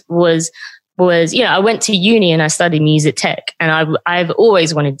things was, I went to uni and I studied music tech, and I've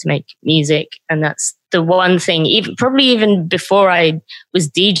always wanted to make music. And that's the one thing, even before I was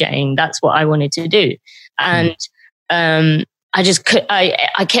DJing, that's what I wanted to do. And I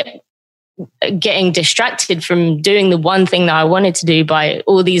kept getting distracted from doing the one thing that I wanted to do by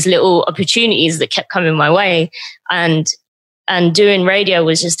all these little opportunities that kept coming my way. And doing radio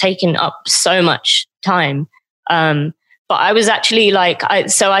was just taking up so much time. But I was actually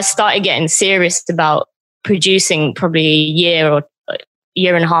so I started getting serious about producing probably a year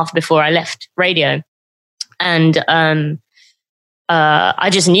and a half before I left radio. And I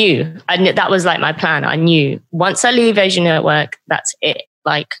just knew, that was like my plan. I knew once I leave Asian Network, that's it.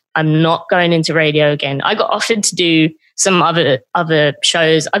 Like, I'm not going into radio again. I got offered to do some other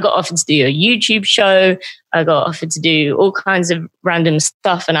shows. I got offered to do a YouTube show. I got offered to do all kinds of random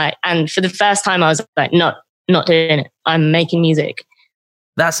stuff. And for the first time, I was like, not doing it. I'm making music.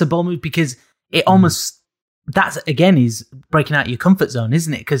 That's a bold move, because it almost, that again is breaking out your comfort zone,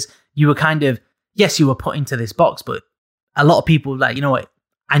 isn't it? Because you were kind of, yes, you were put into this box, but a lot of people like, you know what,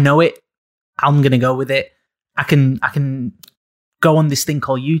 I know it, I'm going to go with it. I can go on this thing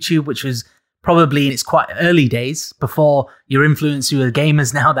called YouTube, which was probably in its quite early days before your influence, you are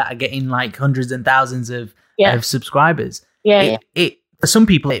gamers now that are getting like hundreds and thousands of subscribers. Yeah. It for some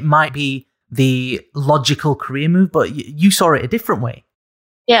people, it might be the logical career move, but you saw it a different way.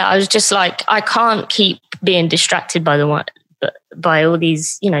 Yeah, I was just like, I can't keep being distracted by all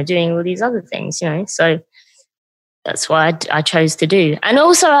these, doing all these other things, So that's what I chose to do. And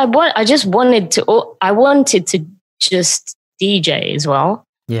also, I wanted to just DJ as well,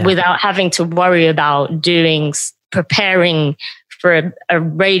 without having to worry about preparing for a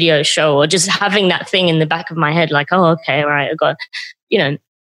radio show, or just having that thing in the back of my head, like, oh, okay, all right, I got,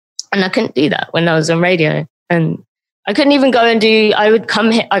 and I couldn't do that when I was on radio. And I couldn't even go and I would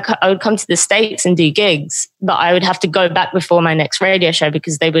come to the States and do gigs, but I would have to go back before my next radio show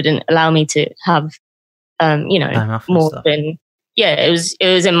because they wouldn't allow me to have, more than, it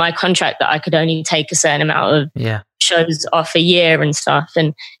was in my contract that I could only take a certain amount of shows off a year and stuff.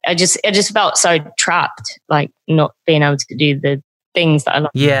 And I just felt so trapped, like not being able to do the things that I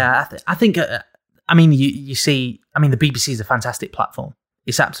love. Yeah, I think, you see, the BBC is a fantastic platform.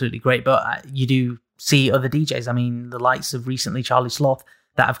 It's absolutely great, but you do see other DJs. The likes of recently Charlie Sloth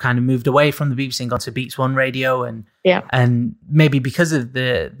that have kind of moved away from the BBC and gone to Beats One Radio, and maybe because of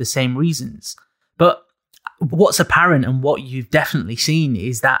the same reasons. But what's apparent and what you've definitely seen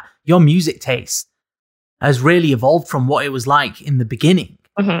is that your music taste has really evolved from what it was like in the beginning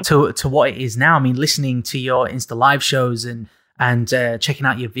to what it is now. Listening to your Insta Live shows and checking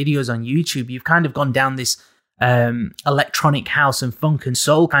out your videos on YouTube, you've kind of gone down this electronic house and funk and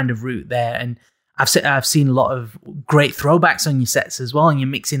soul kind of route there. And I've seen a lot of great throwbacks on your sets as well, and you're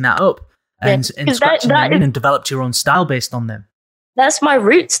mixing that up and scratching them in and developed your own style based on them. That's my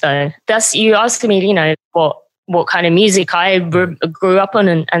roots, though. That's you asking me, you know, what kind of music I grew up on,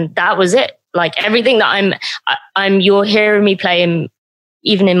 and that was it. Like everything that you're hearing me playing,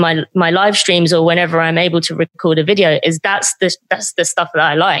 even in my live streams or whenever I'm able to record a video, that's the stuff that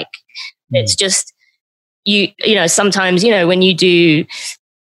I like. It's just you know, sometimes, you know, when you do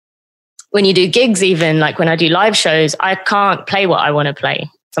gigs, even like when I do live shows, I can't play what I want to play.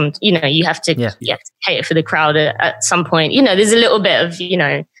 You know, you have to cater for the crowd at some point. You know, there's a little bit of, you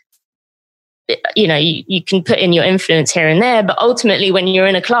know, you can put in your influence here and there, but ultimately when you're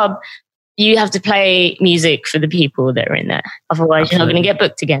in a club, you have to play music for the people that are in there. Otherwise, You're not going to get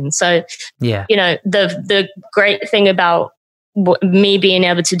booked again. So, you know, the great thing about me being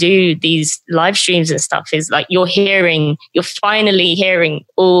able to do these live streams and stuff is like you're finally hearing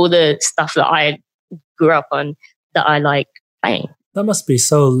all the stuff that I grew up on that I like playing. That must be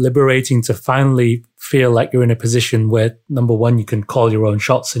so liberating to finally feel like you're in a position where, number one, you can call your own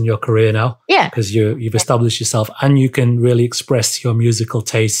shots in your career now. Yeah. Because you've established yourself and you can really express your musical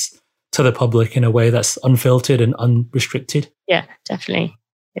tastes to the public in a way that's unfiltered and unrestricted. Yeah, definitely.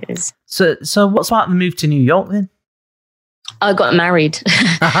 It is. So what's about the move to New York then? I got married.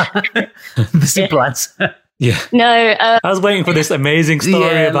 The simple answer. Yeah. No. I was waiting for this amazing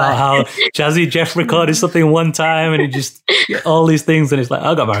story about how Jazzy Jeff recorded something one time and it just, all these things, and it's like,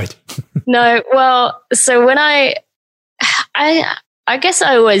 I got married. No, well, so when I guess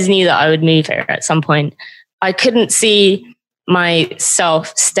I always knew that I would move here at some point. I couldn't see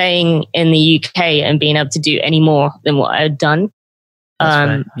myself staying in the UK and being able to do any more than what I had done.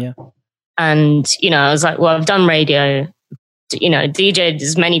 Right. Yeah. And, you know, I was like, well, I've done radio, you know, DJed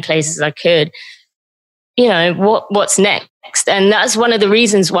as many places as I could. You know, what's next? And that's one of the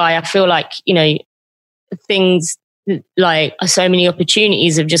reasons why I feel like, you know, things like so many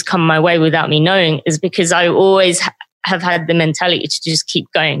opportunities have just come my way without me knowing, is because I always have had the mentality to just keep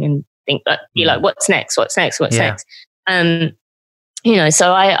going and think that, be like, what's next? What's next? What's next? You know,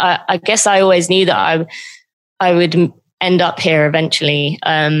 so I guess I always knew that I would end up here eventually.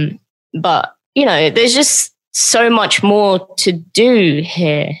 But, you know, there's just so much more to do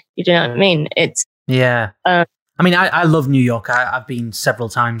here. You know what I mean? Yeah. I mean, I love New York. I've been several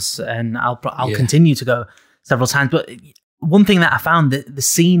times and I'll continue to go several times. But one thing that I found, that the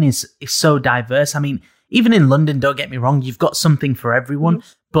scene is so diverse. I mean, even in London, don't get me wrong, you've got something for everyone.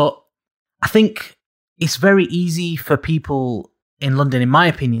 Mm-hmm. But I think it's very easy for people in London, in my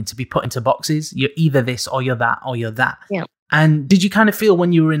opinion, to be put into boxes. You're either this or you're that or you're that. Yeah. And did you kind of feel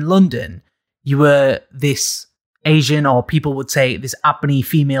when you were in London, you were this Asian, or people would say this Apni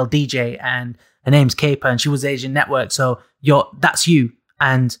female DJ, and her name's Caper and she was Asian Network, so that's you,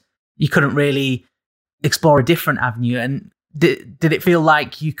 and you couldn't really explore a different avenue? And did it feel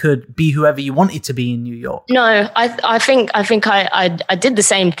like you could be whoever you wanted to be in New York? No, I think I did the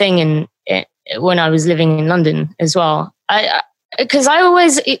same thing when I was living in London as well. Because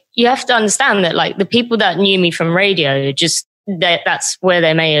you have to understand that, like, the people that knew me from radio, just that's where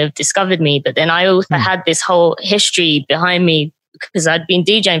they may have discovered me. But then I also had this whole history behind me, because I'd been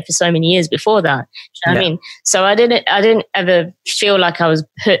DJing for so many years before that. You know what I mean? So I didn't ever feel like I was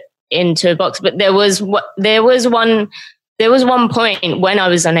put into a box. But there was one point when I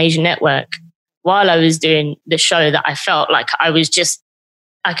was on Asian Network, while I was doing the show, that I felt like I was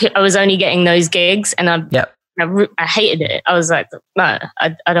only getting those gigs, and I hated it. I was like, no,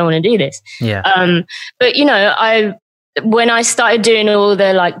 I don't want to do this. Yeah. But you know, when I started doing all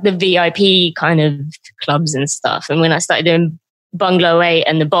the VIP kind of clubs and stuff, and when I started doing Bungalow 8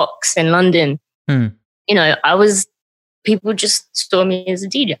 and the Box in London, you know, people just saw me as a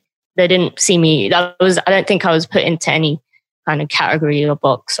DJ. They didn't see me. I don't think I was put into any kind of category or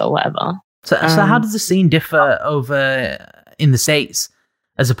box or whatever. So how does the scene differ over in the States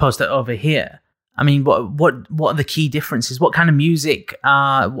as opposed to over here? I mean, what are the key differences? What kind of music?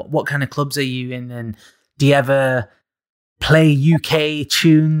 What kind of clubs are you in? And do you ever play UK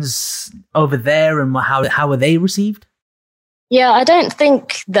tunes over there? And how are they received? Yeah, I don't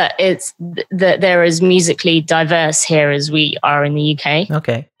think that that they're as musically diverse here as we are in the UK.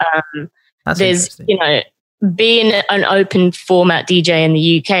 Okay, that's there's interesting. You know, being an open format DJ in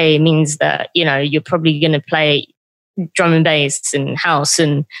the UK means that, you know, you're probably going to play drum and bass and house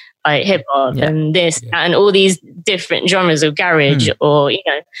and like hip hop and this and all these different genres of garage, or, you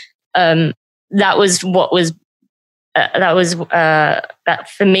know, that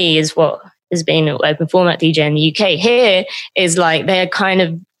for me is what is being an open format DJ in the UK. Here is like, they're kind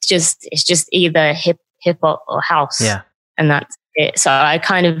of it's just either hip hip hop or house. Yeah. And that's it. So I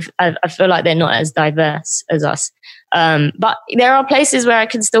feel like they're not as diverse as us. But there are places where I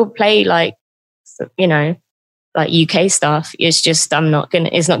can still play like, you know, like UK stuff. It's just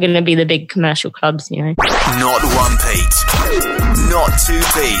it's not gonna be the big commercial clubs, you know. Not one Pete, not two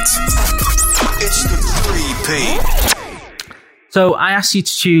Pete. It's the 3 Pete. So I asked you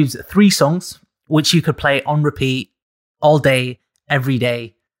to choose 3 songs which you could play on repeat all day, every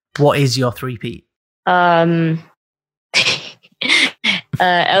day. What is your 3 Pete?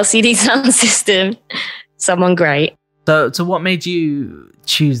 LCD Sound System, Someone Great. So what made you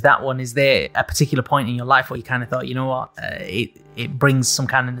choose that one? Is there a particular point in your life where you kind of thought, you know what, it brings some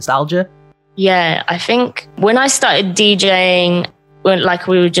kind of nostalgia? Yeah, I think when I started DJing, like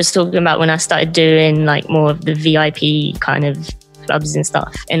we were just talking about, when I started doing like more of the VIP kind of clubs and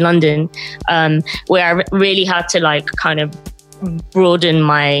stuff in London, where I really had to like kind of broaden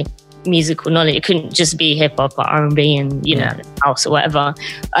my musical knowledge. It couldn't just be hip hop or R&B and you know house or whatever.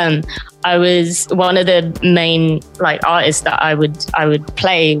 I was one of the main like artists that I would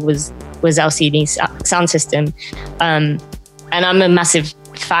play was LCD Sound System, and I'm a massive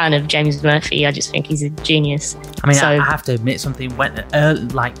fan of James Murphy. I just think he's a genius. I mean, I have to admit something. When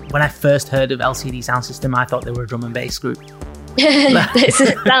I first heard of LCD Sound System, I thought they were a drum and bass group. It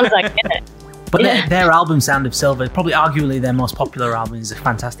sounds like it. But their album Sound of Silver, probably arguably their most popular album, is a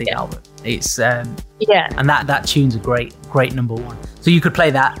fantastic album. It's and that tune's a great number 1. So you could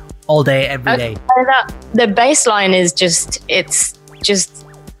play that all day, every day. The bass line is it's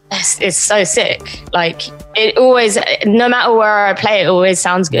so sick. Like it always, no matter where I play, it always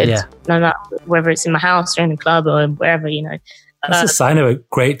sounds good. Yeah. No matter whether it's in my house or in a club or wherever, you know. That's a sign of a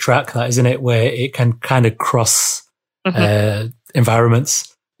great track, that, isn't it? Where it can kind of cross environments.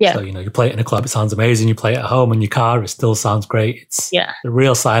 Yeah. So, you know, you play it in a club, it sounds amazing. You play it at home in your car, it still sounds great. It's a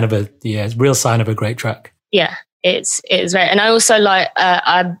real sign of a great track. Yeah, it's very, and I also like,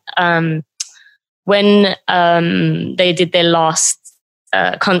 when they did their last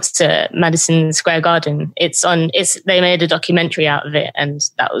concert, Madison Square Garden, they made a documentary out of it. And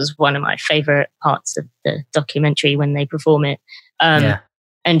that was one of my favorite parts of the documentary when they perform it.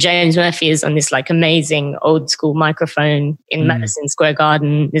 And James Murphy is on this like amazing old school microphone in Madison Square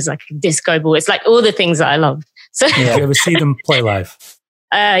Garden. There's like a disco ball. It's like all the things that I love. So Did you ever see them play live?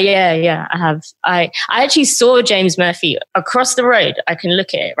 Yeah, I have. I actually saw James Murphy across the road. I can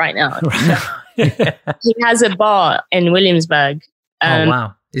look at it right now. He has a bar in Williamsburg. Oh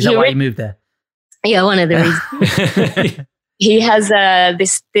wow! Is that why you moved there? Yeah, one of the reasons. He has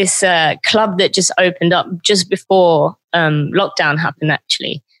this club that just opened up just before lockdown happened,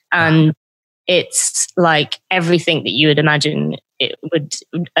 actually, and it's like everything that you would imagine it would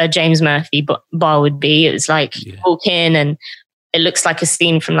a James Murphy bar would be. It's like walk in and it looks like a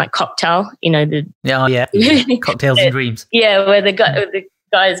scene from like Cocktail, you know, Cocktails and Dreams. Yeah, where the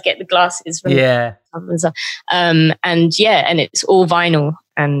guys get the glasses from and stuff. And it's all vinyl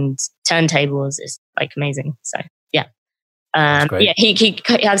and turntables. It's like amazing. So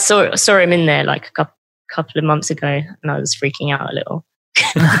I saw him in there like a couple of months ago, and I was freaking out a little.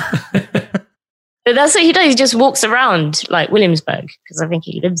 But that's what he does. He just walks around like Williamsburg because I think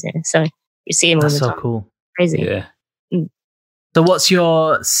he lives there. So you see him all the time. That's so cool. Crazy. Yeah. So what's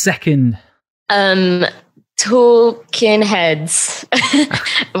your second? Talking Heads.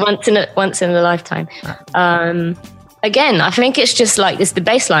 once in a lifetime. Again, I think it's just like it's the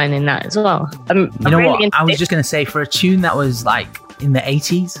bass line in that as well. I was just going to say, for a tune that was like in the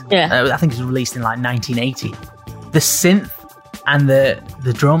 80s, I think it was released in like 1980, the synth and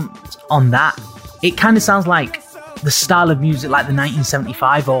the drums on that, it kind of sounds like the style of music like the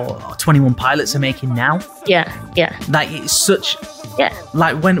 1975 or 21 Pilots are making now. Yeah. Like it's such... Yeah.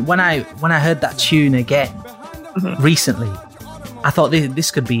 Like when I heard that tune again recently, I thought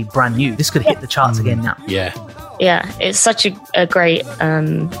this could be brand new. This could hit the charts again now. Yeah. Yeah, it's such a great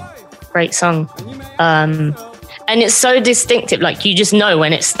song. And it's so distinctive. Like you just know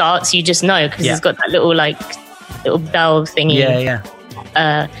when it starts, you just know because it's got that little bell thingy. Yeah.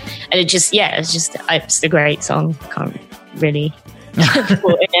 And it's a great song. Can't really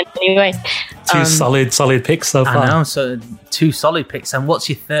put it in anyway. Two solid picks so far. I know, so 2 solid picks. And what's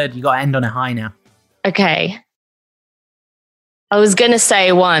your third? You got to end on a high now. Okay. I was going to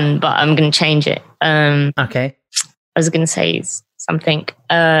say one, but I'm going to change it. Okay. I was going to say something,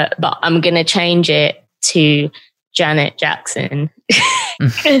 but I'm going to change it to Janet Jackson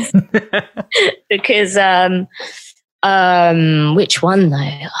because which one though?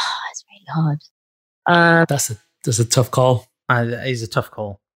 Oh, it's really hard. That's a tough call. It is a tough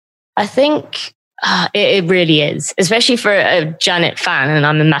call. I think It really is, especially for a Janet fan, and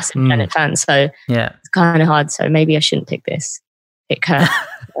I'm a massive Janet fan, so Yeah. it's kind of hard. So maybe I shouldn't pick this. Pick her.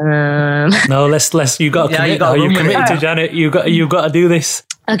 No, let's. You got to commit. You committed to Janet. You got to do this.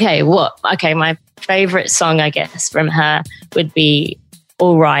 Okay, what? Okay, my favorite song, I guess, from her would be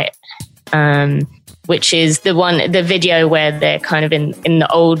 "All Right," which is the video where they're kind of in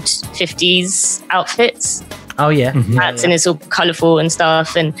the old 50s outfits. Oh yeah. Hats, and it's all colourful and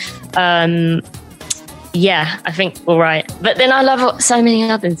stuff, and yeah, I think "All Right." But then I love so many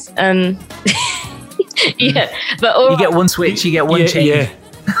others. Yeah, but You get one switch, you get one change. Yeah.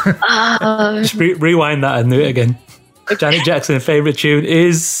 Just rewind that and do it again. Janet Jackson favorite tune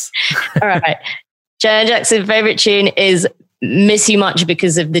is. All right. Janet Jackson's favorite tune is "Miss You Much"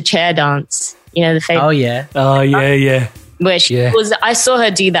 because of the chair dance. You know, the favorite. Oh yeah. Oh yeah. Where she was. I saw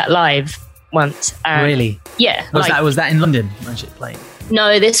her do that live once. Really? Yeah. Was that in London when she played?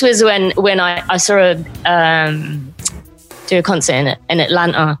 No, this was when I saw her do a concert in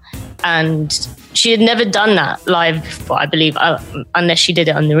Atlanta, and she had never done that live before, I believe, unless she did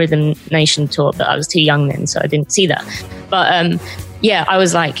it on the Rhythm Nation tour, but I was too young then, so I didn't see that. But yeah, I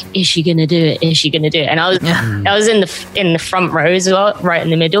was like, is she gonna do it? Is she gonna do it? And I was in the front row as well, right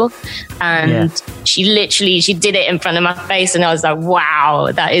in the middle, and she did it in front of my face, and I was like,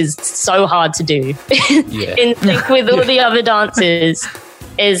 wow, that is so hard to do. In sync with all the other dancers,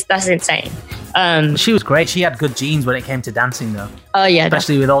 that's insane. She was great. She had good genes when it came to dancing, though. Oh yeah,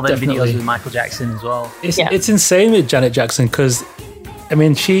 especially with all the definitely. videos with Michael Jackson as well. It's insane with Janet Jackson because, I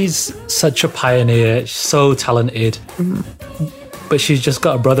mean, she's such a pioneer, so talented. But she's just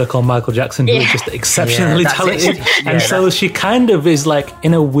got a brother called Michael Jackson who is just exceptionally talented. And so she kind of is like,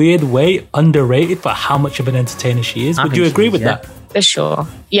 in a weird way, underrated for how much of an entertainer she is. Would you agree with that? For sure.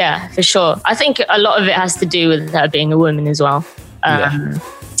 Yeah, for sure. I think a lot of it has to do with her being a woman as well.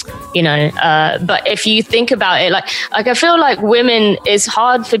 You know, but if you think about it, like I feel like women, it's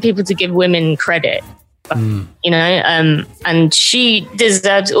hard for people to give women credit. You know, and she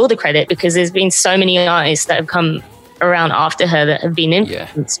deserves all the credit because there's been so many artists that have come around after her that have been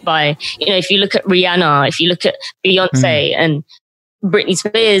influenced by, you know, if you look at Rihanna, if you look at Beyonce and Britney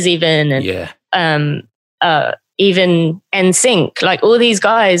Spears even, and even NSYNC, like all these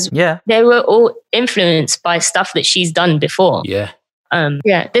guys, they were all influenced by stuff that she's done before.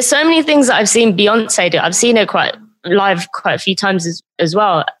 There's so many things that I've seen Beyonce do. I've seen her quite a few times as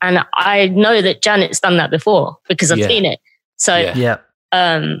well, and I know that Janet's done that before because I've seen it. So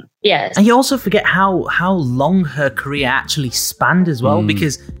and you also forget how long her career actually spanned as well,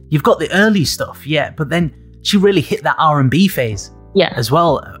 because you've got the early stuff, but then she really hit that R&B phase as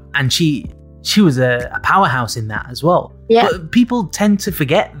well, and she was a powerhouse in that as well. But people tend to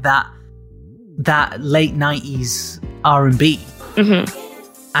forget that late 90s R&B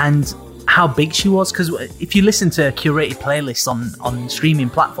and how big she was, because if you listen to curated playlists on streaming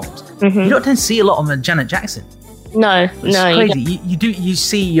platforms, you don't tend to see a lot of Janet Jackson. No, it's crazy. You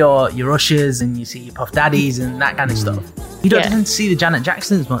see your Ushers and you see your Puff Daddies and that kind of stuff. You don't tend to see the Janet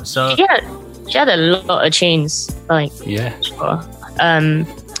Jackson as much. So she had a lot of tunes, like sure.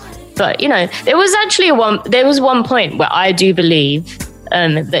 But you know, there was one point where I do believe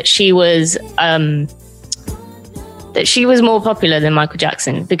that she was more popular than Michael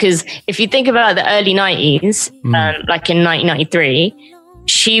Jackson, because if you think about the early 90s, like in 1993,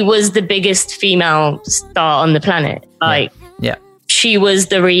 she was the biggest female star on the planet. Like, she was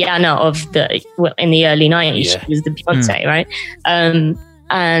the Rihanna of in the early 90s. She was the Beyonce, right? And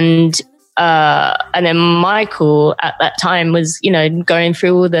then Michael at that time was, you know, going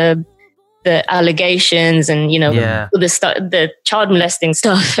through all the allegations and, you know, all the child molesting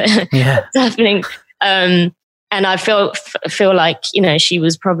stuff that's happening. And I feel like, you know, she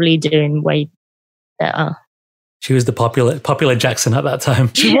was probably doing way better. She was the popular Jackson at that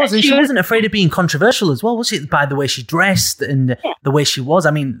time. She was, and she wasn't afraid of being controversial as well, was she? By the way she dressed and the way she was.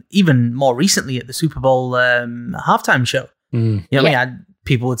 I mean, even more recently at the Super Bowl halftime show, you know what I mean?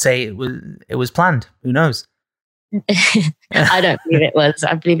 People would say it was planned. Who knows? I don't believe it was.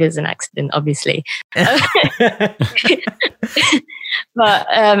 I believe it was an accident, obviously. But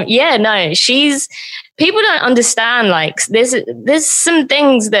people don't understand, like there's some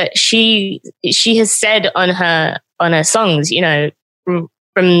things that she has said on her songs, you know,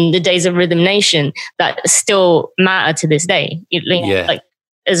 from the days of Rhythm Nation that still matter to this day. Like,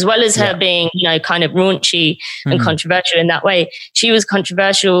 as well as her being, you know, kind of raunchy and controversial in that way, she was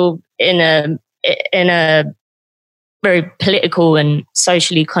controversial in a very political and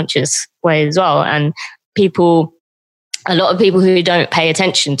socially conscious way as well. And people a lot of people who don't pay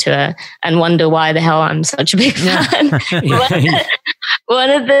attention to her and wonder why the hell I'm such a big fan. One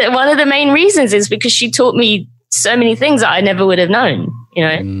of the main reasons is because she taught me so many things that I never would have known, you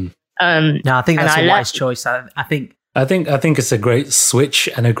know. No, I think that's a wise choice. I think it's a great switch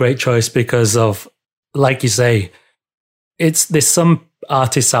and a great choice because of, like you say, there's some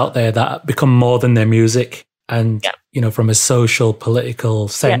artists out there that become more than their music, and you know, from a social, political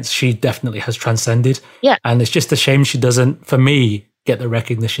sense, she definitely has transcended. Yeah, and it's just a shame she doesn't, for me, get the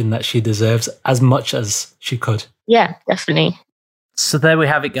recognition that she deserves as much as she could. Yeah, definitely. So there we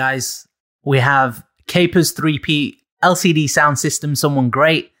have it, guys. We have Capers 3P, LCD sound system, someone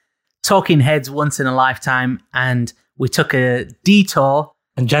great, Talking Heads, Once in a Lifetime, and we took a detour.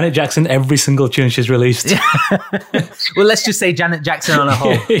 And Janet Jackson, every single tune she's released. Well, let's just say Janet Jackson on a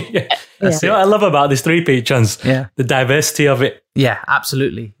whole. That's what I love about this 3P, Chance. Yeah. The diversity of it. Yeah,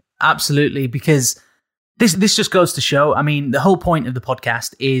 absolutely. Absolutely. Because this just goes to show, I mean, the whole point of the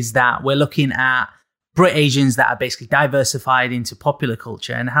podcast is that we're looking at Brit Asians that are basically diversified into popular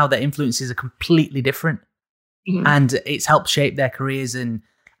culture and how their influences are completely different. Mm-hmm. And it's helped shape their careers, and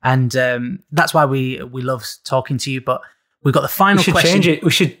that's why we love talking to you. But we've got the final question. Change it.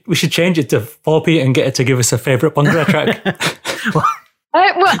 We should change it to 4P and get her to give us a favourite Bhangra track.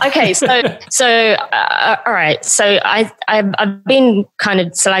 Okay, so all right. So I've been kind of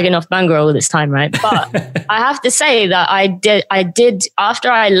slagging off Bhangra all this time, right? But I have to say that I did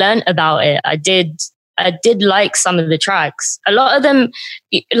after I learned about it, I did like some of the tracks. A lot of them,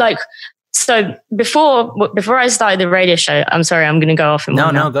 like. So before I started the radio show, I'm sorry, I'm going to go off.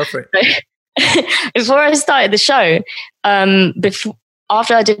 No, go for it. Before I started the show,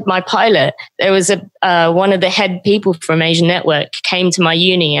 after I did my pilot, there was one of the head people from Asian Network came to my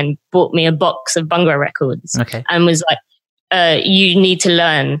uni and bought me a box of Bhangra records, and was like, "You need to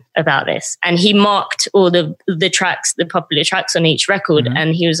learn about this." And he marked all the tracks, the popular tracks on each record,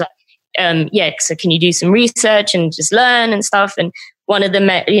 and he was like, so can you do some research and just learn and stuff? And one of the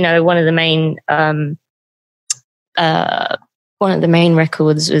main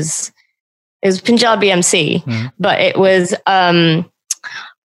records was Punjabi MC, but it was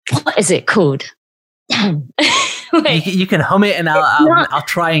what is it called? You can hum it and I'll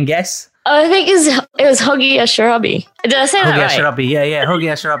try and guess. I think it was Hogi Asharabi. Did I say that right? Asharabi, yeah, Hogi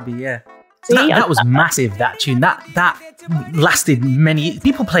Asharabi, yeah. See, that was massive, that tune. That lasted many.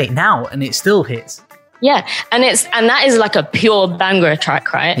 People play it now and it still hits. Yeah, and that is like a pure Bhangra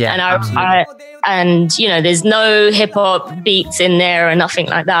track, right? Yeah, and you know, there's no hip hop beats in there or nothing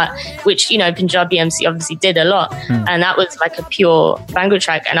like that, which, you know, Punjabi MC obviously did a lot, and that was like a pure Bhangra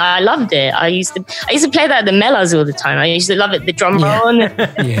track, and I loved it. I used to play that at the Mellas all the time. I used to love it. The drum roll in the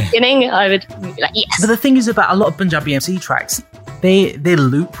beginning, I would be like, yes. But the thing is about a lot of Punjabi MC tracks, they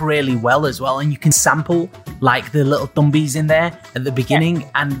loop really well as well, and you can sample like the little thumbis in there at the beginning,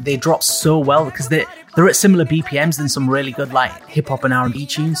 and they drop so well because they're at similar BPMs than some really good like hip hop and R&B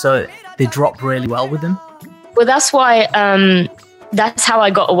tunes, so they drop really well with them. Well, that's why that's how I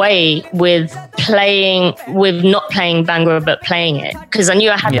got away with not playing Bhangra but playing it, because I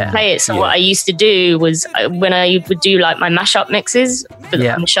knew I had to play it. So what I used to do was when I would do like my mashup mixes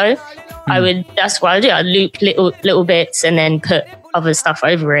on the show, that's what I do. I loop little bits and then put other stuff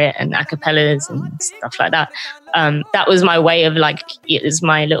over it and acapellas and stuff like that. That was my way of like, it was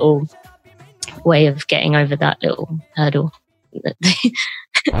my little way of getting over that little hurdle.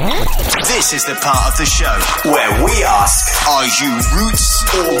 This is the part of the show where we ask, are you roots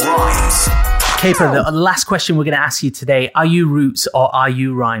or rhymes? Caper, the last question we're going to ask you today, are you roots or are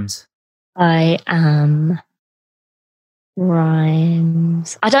you rhymes? I am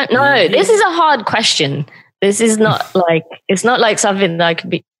rhymes. I don't know. This is a hard question. This is not like, it's not like something that I could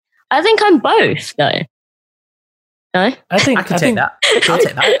be. I think I'm both though. No? I can take that. I'll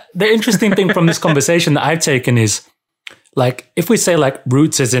take that. The interesting thing from this conversation that I've taken is, like, if we say like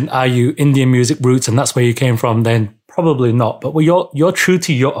roots as in, are you Indian music roots and that's where you came from, then probably not. But you're true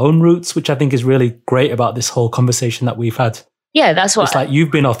to your own roots, which I think is really great about this whole conversation that we've had. Yeah, that's what. It's like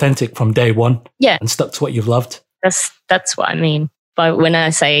you've been authentic from day one. Yeah. And stuck to what you've loved. That's what I mean by when I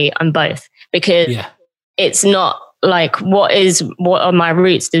say I'm both. Because it's not like, what are my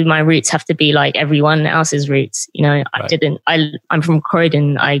roots? Do my roots have to be like everyone else's roots? You know, I'm from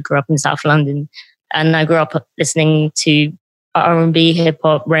Croydon. I grew up in South London, and I grew up listening to R&B, hip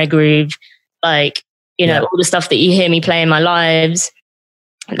hop, rare groove, like, you know, all the stuff that you hear me play in my lives.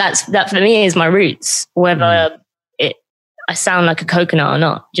 That for me is my roots, whether I sound like a coconut or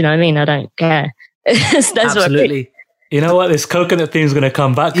not. Do you know what I mean? I don't care. That's absolutely. You know what? This coconut theme is going to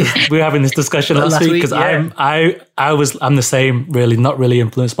come back because we were having this discussion last week. Because I'm the same, really, not really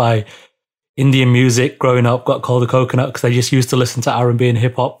influenced by, Indian music growing up, got called a coconut because I just used to listen to R&B and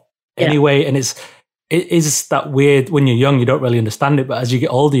hip hop anyway. And it is that weird, when you're young, you don't really understand it. But as you get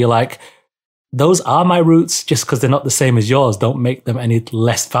older, you're like, those are my roots. Just because they're not the same as yours, don't make them any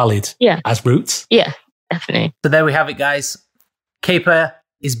less valid as roots. Yeah, definitely. So there we have it, guys. Caper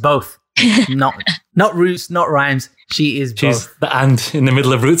is both. not roots, not rhymes. She's both. The and in the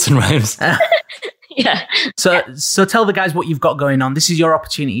middle of roots and rhymes. Yeah. So tell the guys what you've got going on. This is your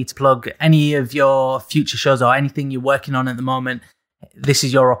opportunity to plug any of your future shows or anything you're working on at the moment. This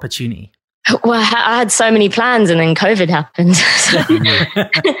is your opportunity. Well, I had so many plans and then COVID happened.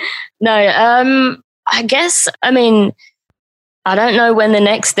 No, I guess, I mean, I don't know when the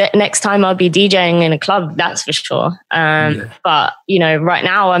next time I'll be DJing in a club, that's for sure. But, you know, right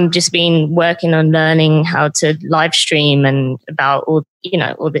now I'm just been working on learning how to live stream and about all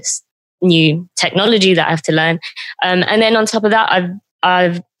this new technology that I have to learn. And then on top of that,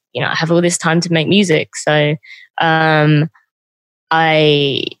 I have all this time to make music. So I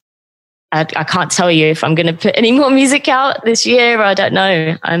can't tell you if I'm going to put any more music out this year. I don't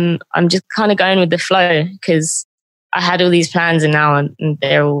know. I'm just kind of going with the flow because I had all these plans and now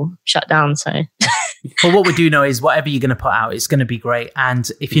they're all shut down. So, well, what we do know is whatever you're going to put out, it's going to be great.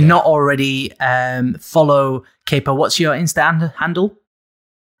 And if you're not already, follow Caper. What's your Insta handle?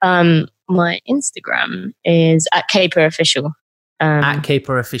 My Instagram is @CaperOfficial.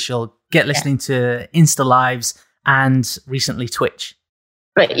 @CaperOfficial. Get listening to Insta Lives and recently Twitch.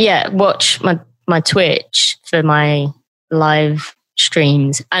 But yeah, watch my Twitch for my live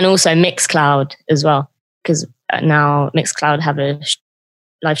streams and also Mixcloud as well, because now Mixcloud have a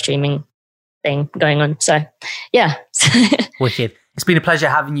live streaming thing going on. So yeah. Wicked. It's been a pleasure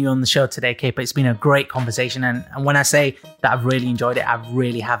having you on the show today, Caper. It's been a great conversation. And when I say that I've really enjoyed it, I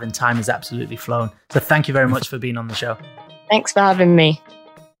really have, and time has absolutely flown. So thank you very much for being on the show. Thanks for having me.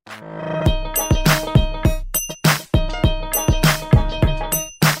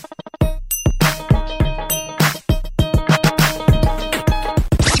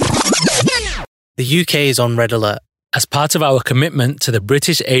 The UK is on red alert. As part of our commitment to the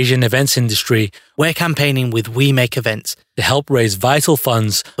British Asian events industry, We're campaigning with We Make Events to help raise vital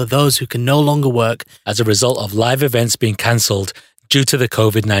funds for those who can no longer work. as a result of live events being cancelled due to the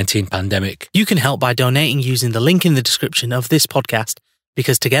COVID-19 pandemic. You can help by donating using the link in the description of this podcast,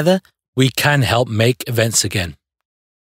 because together We can help make events again.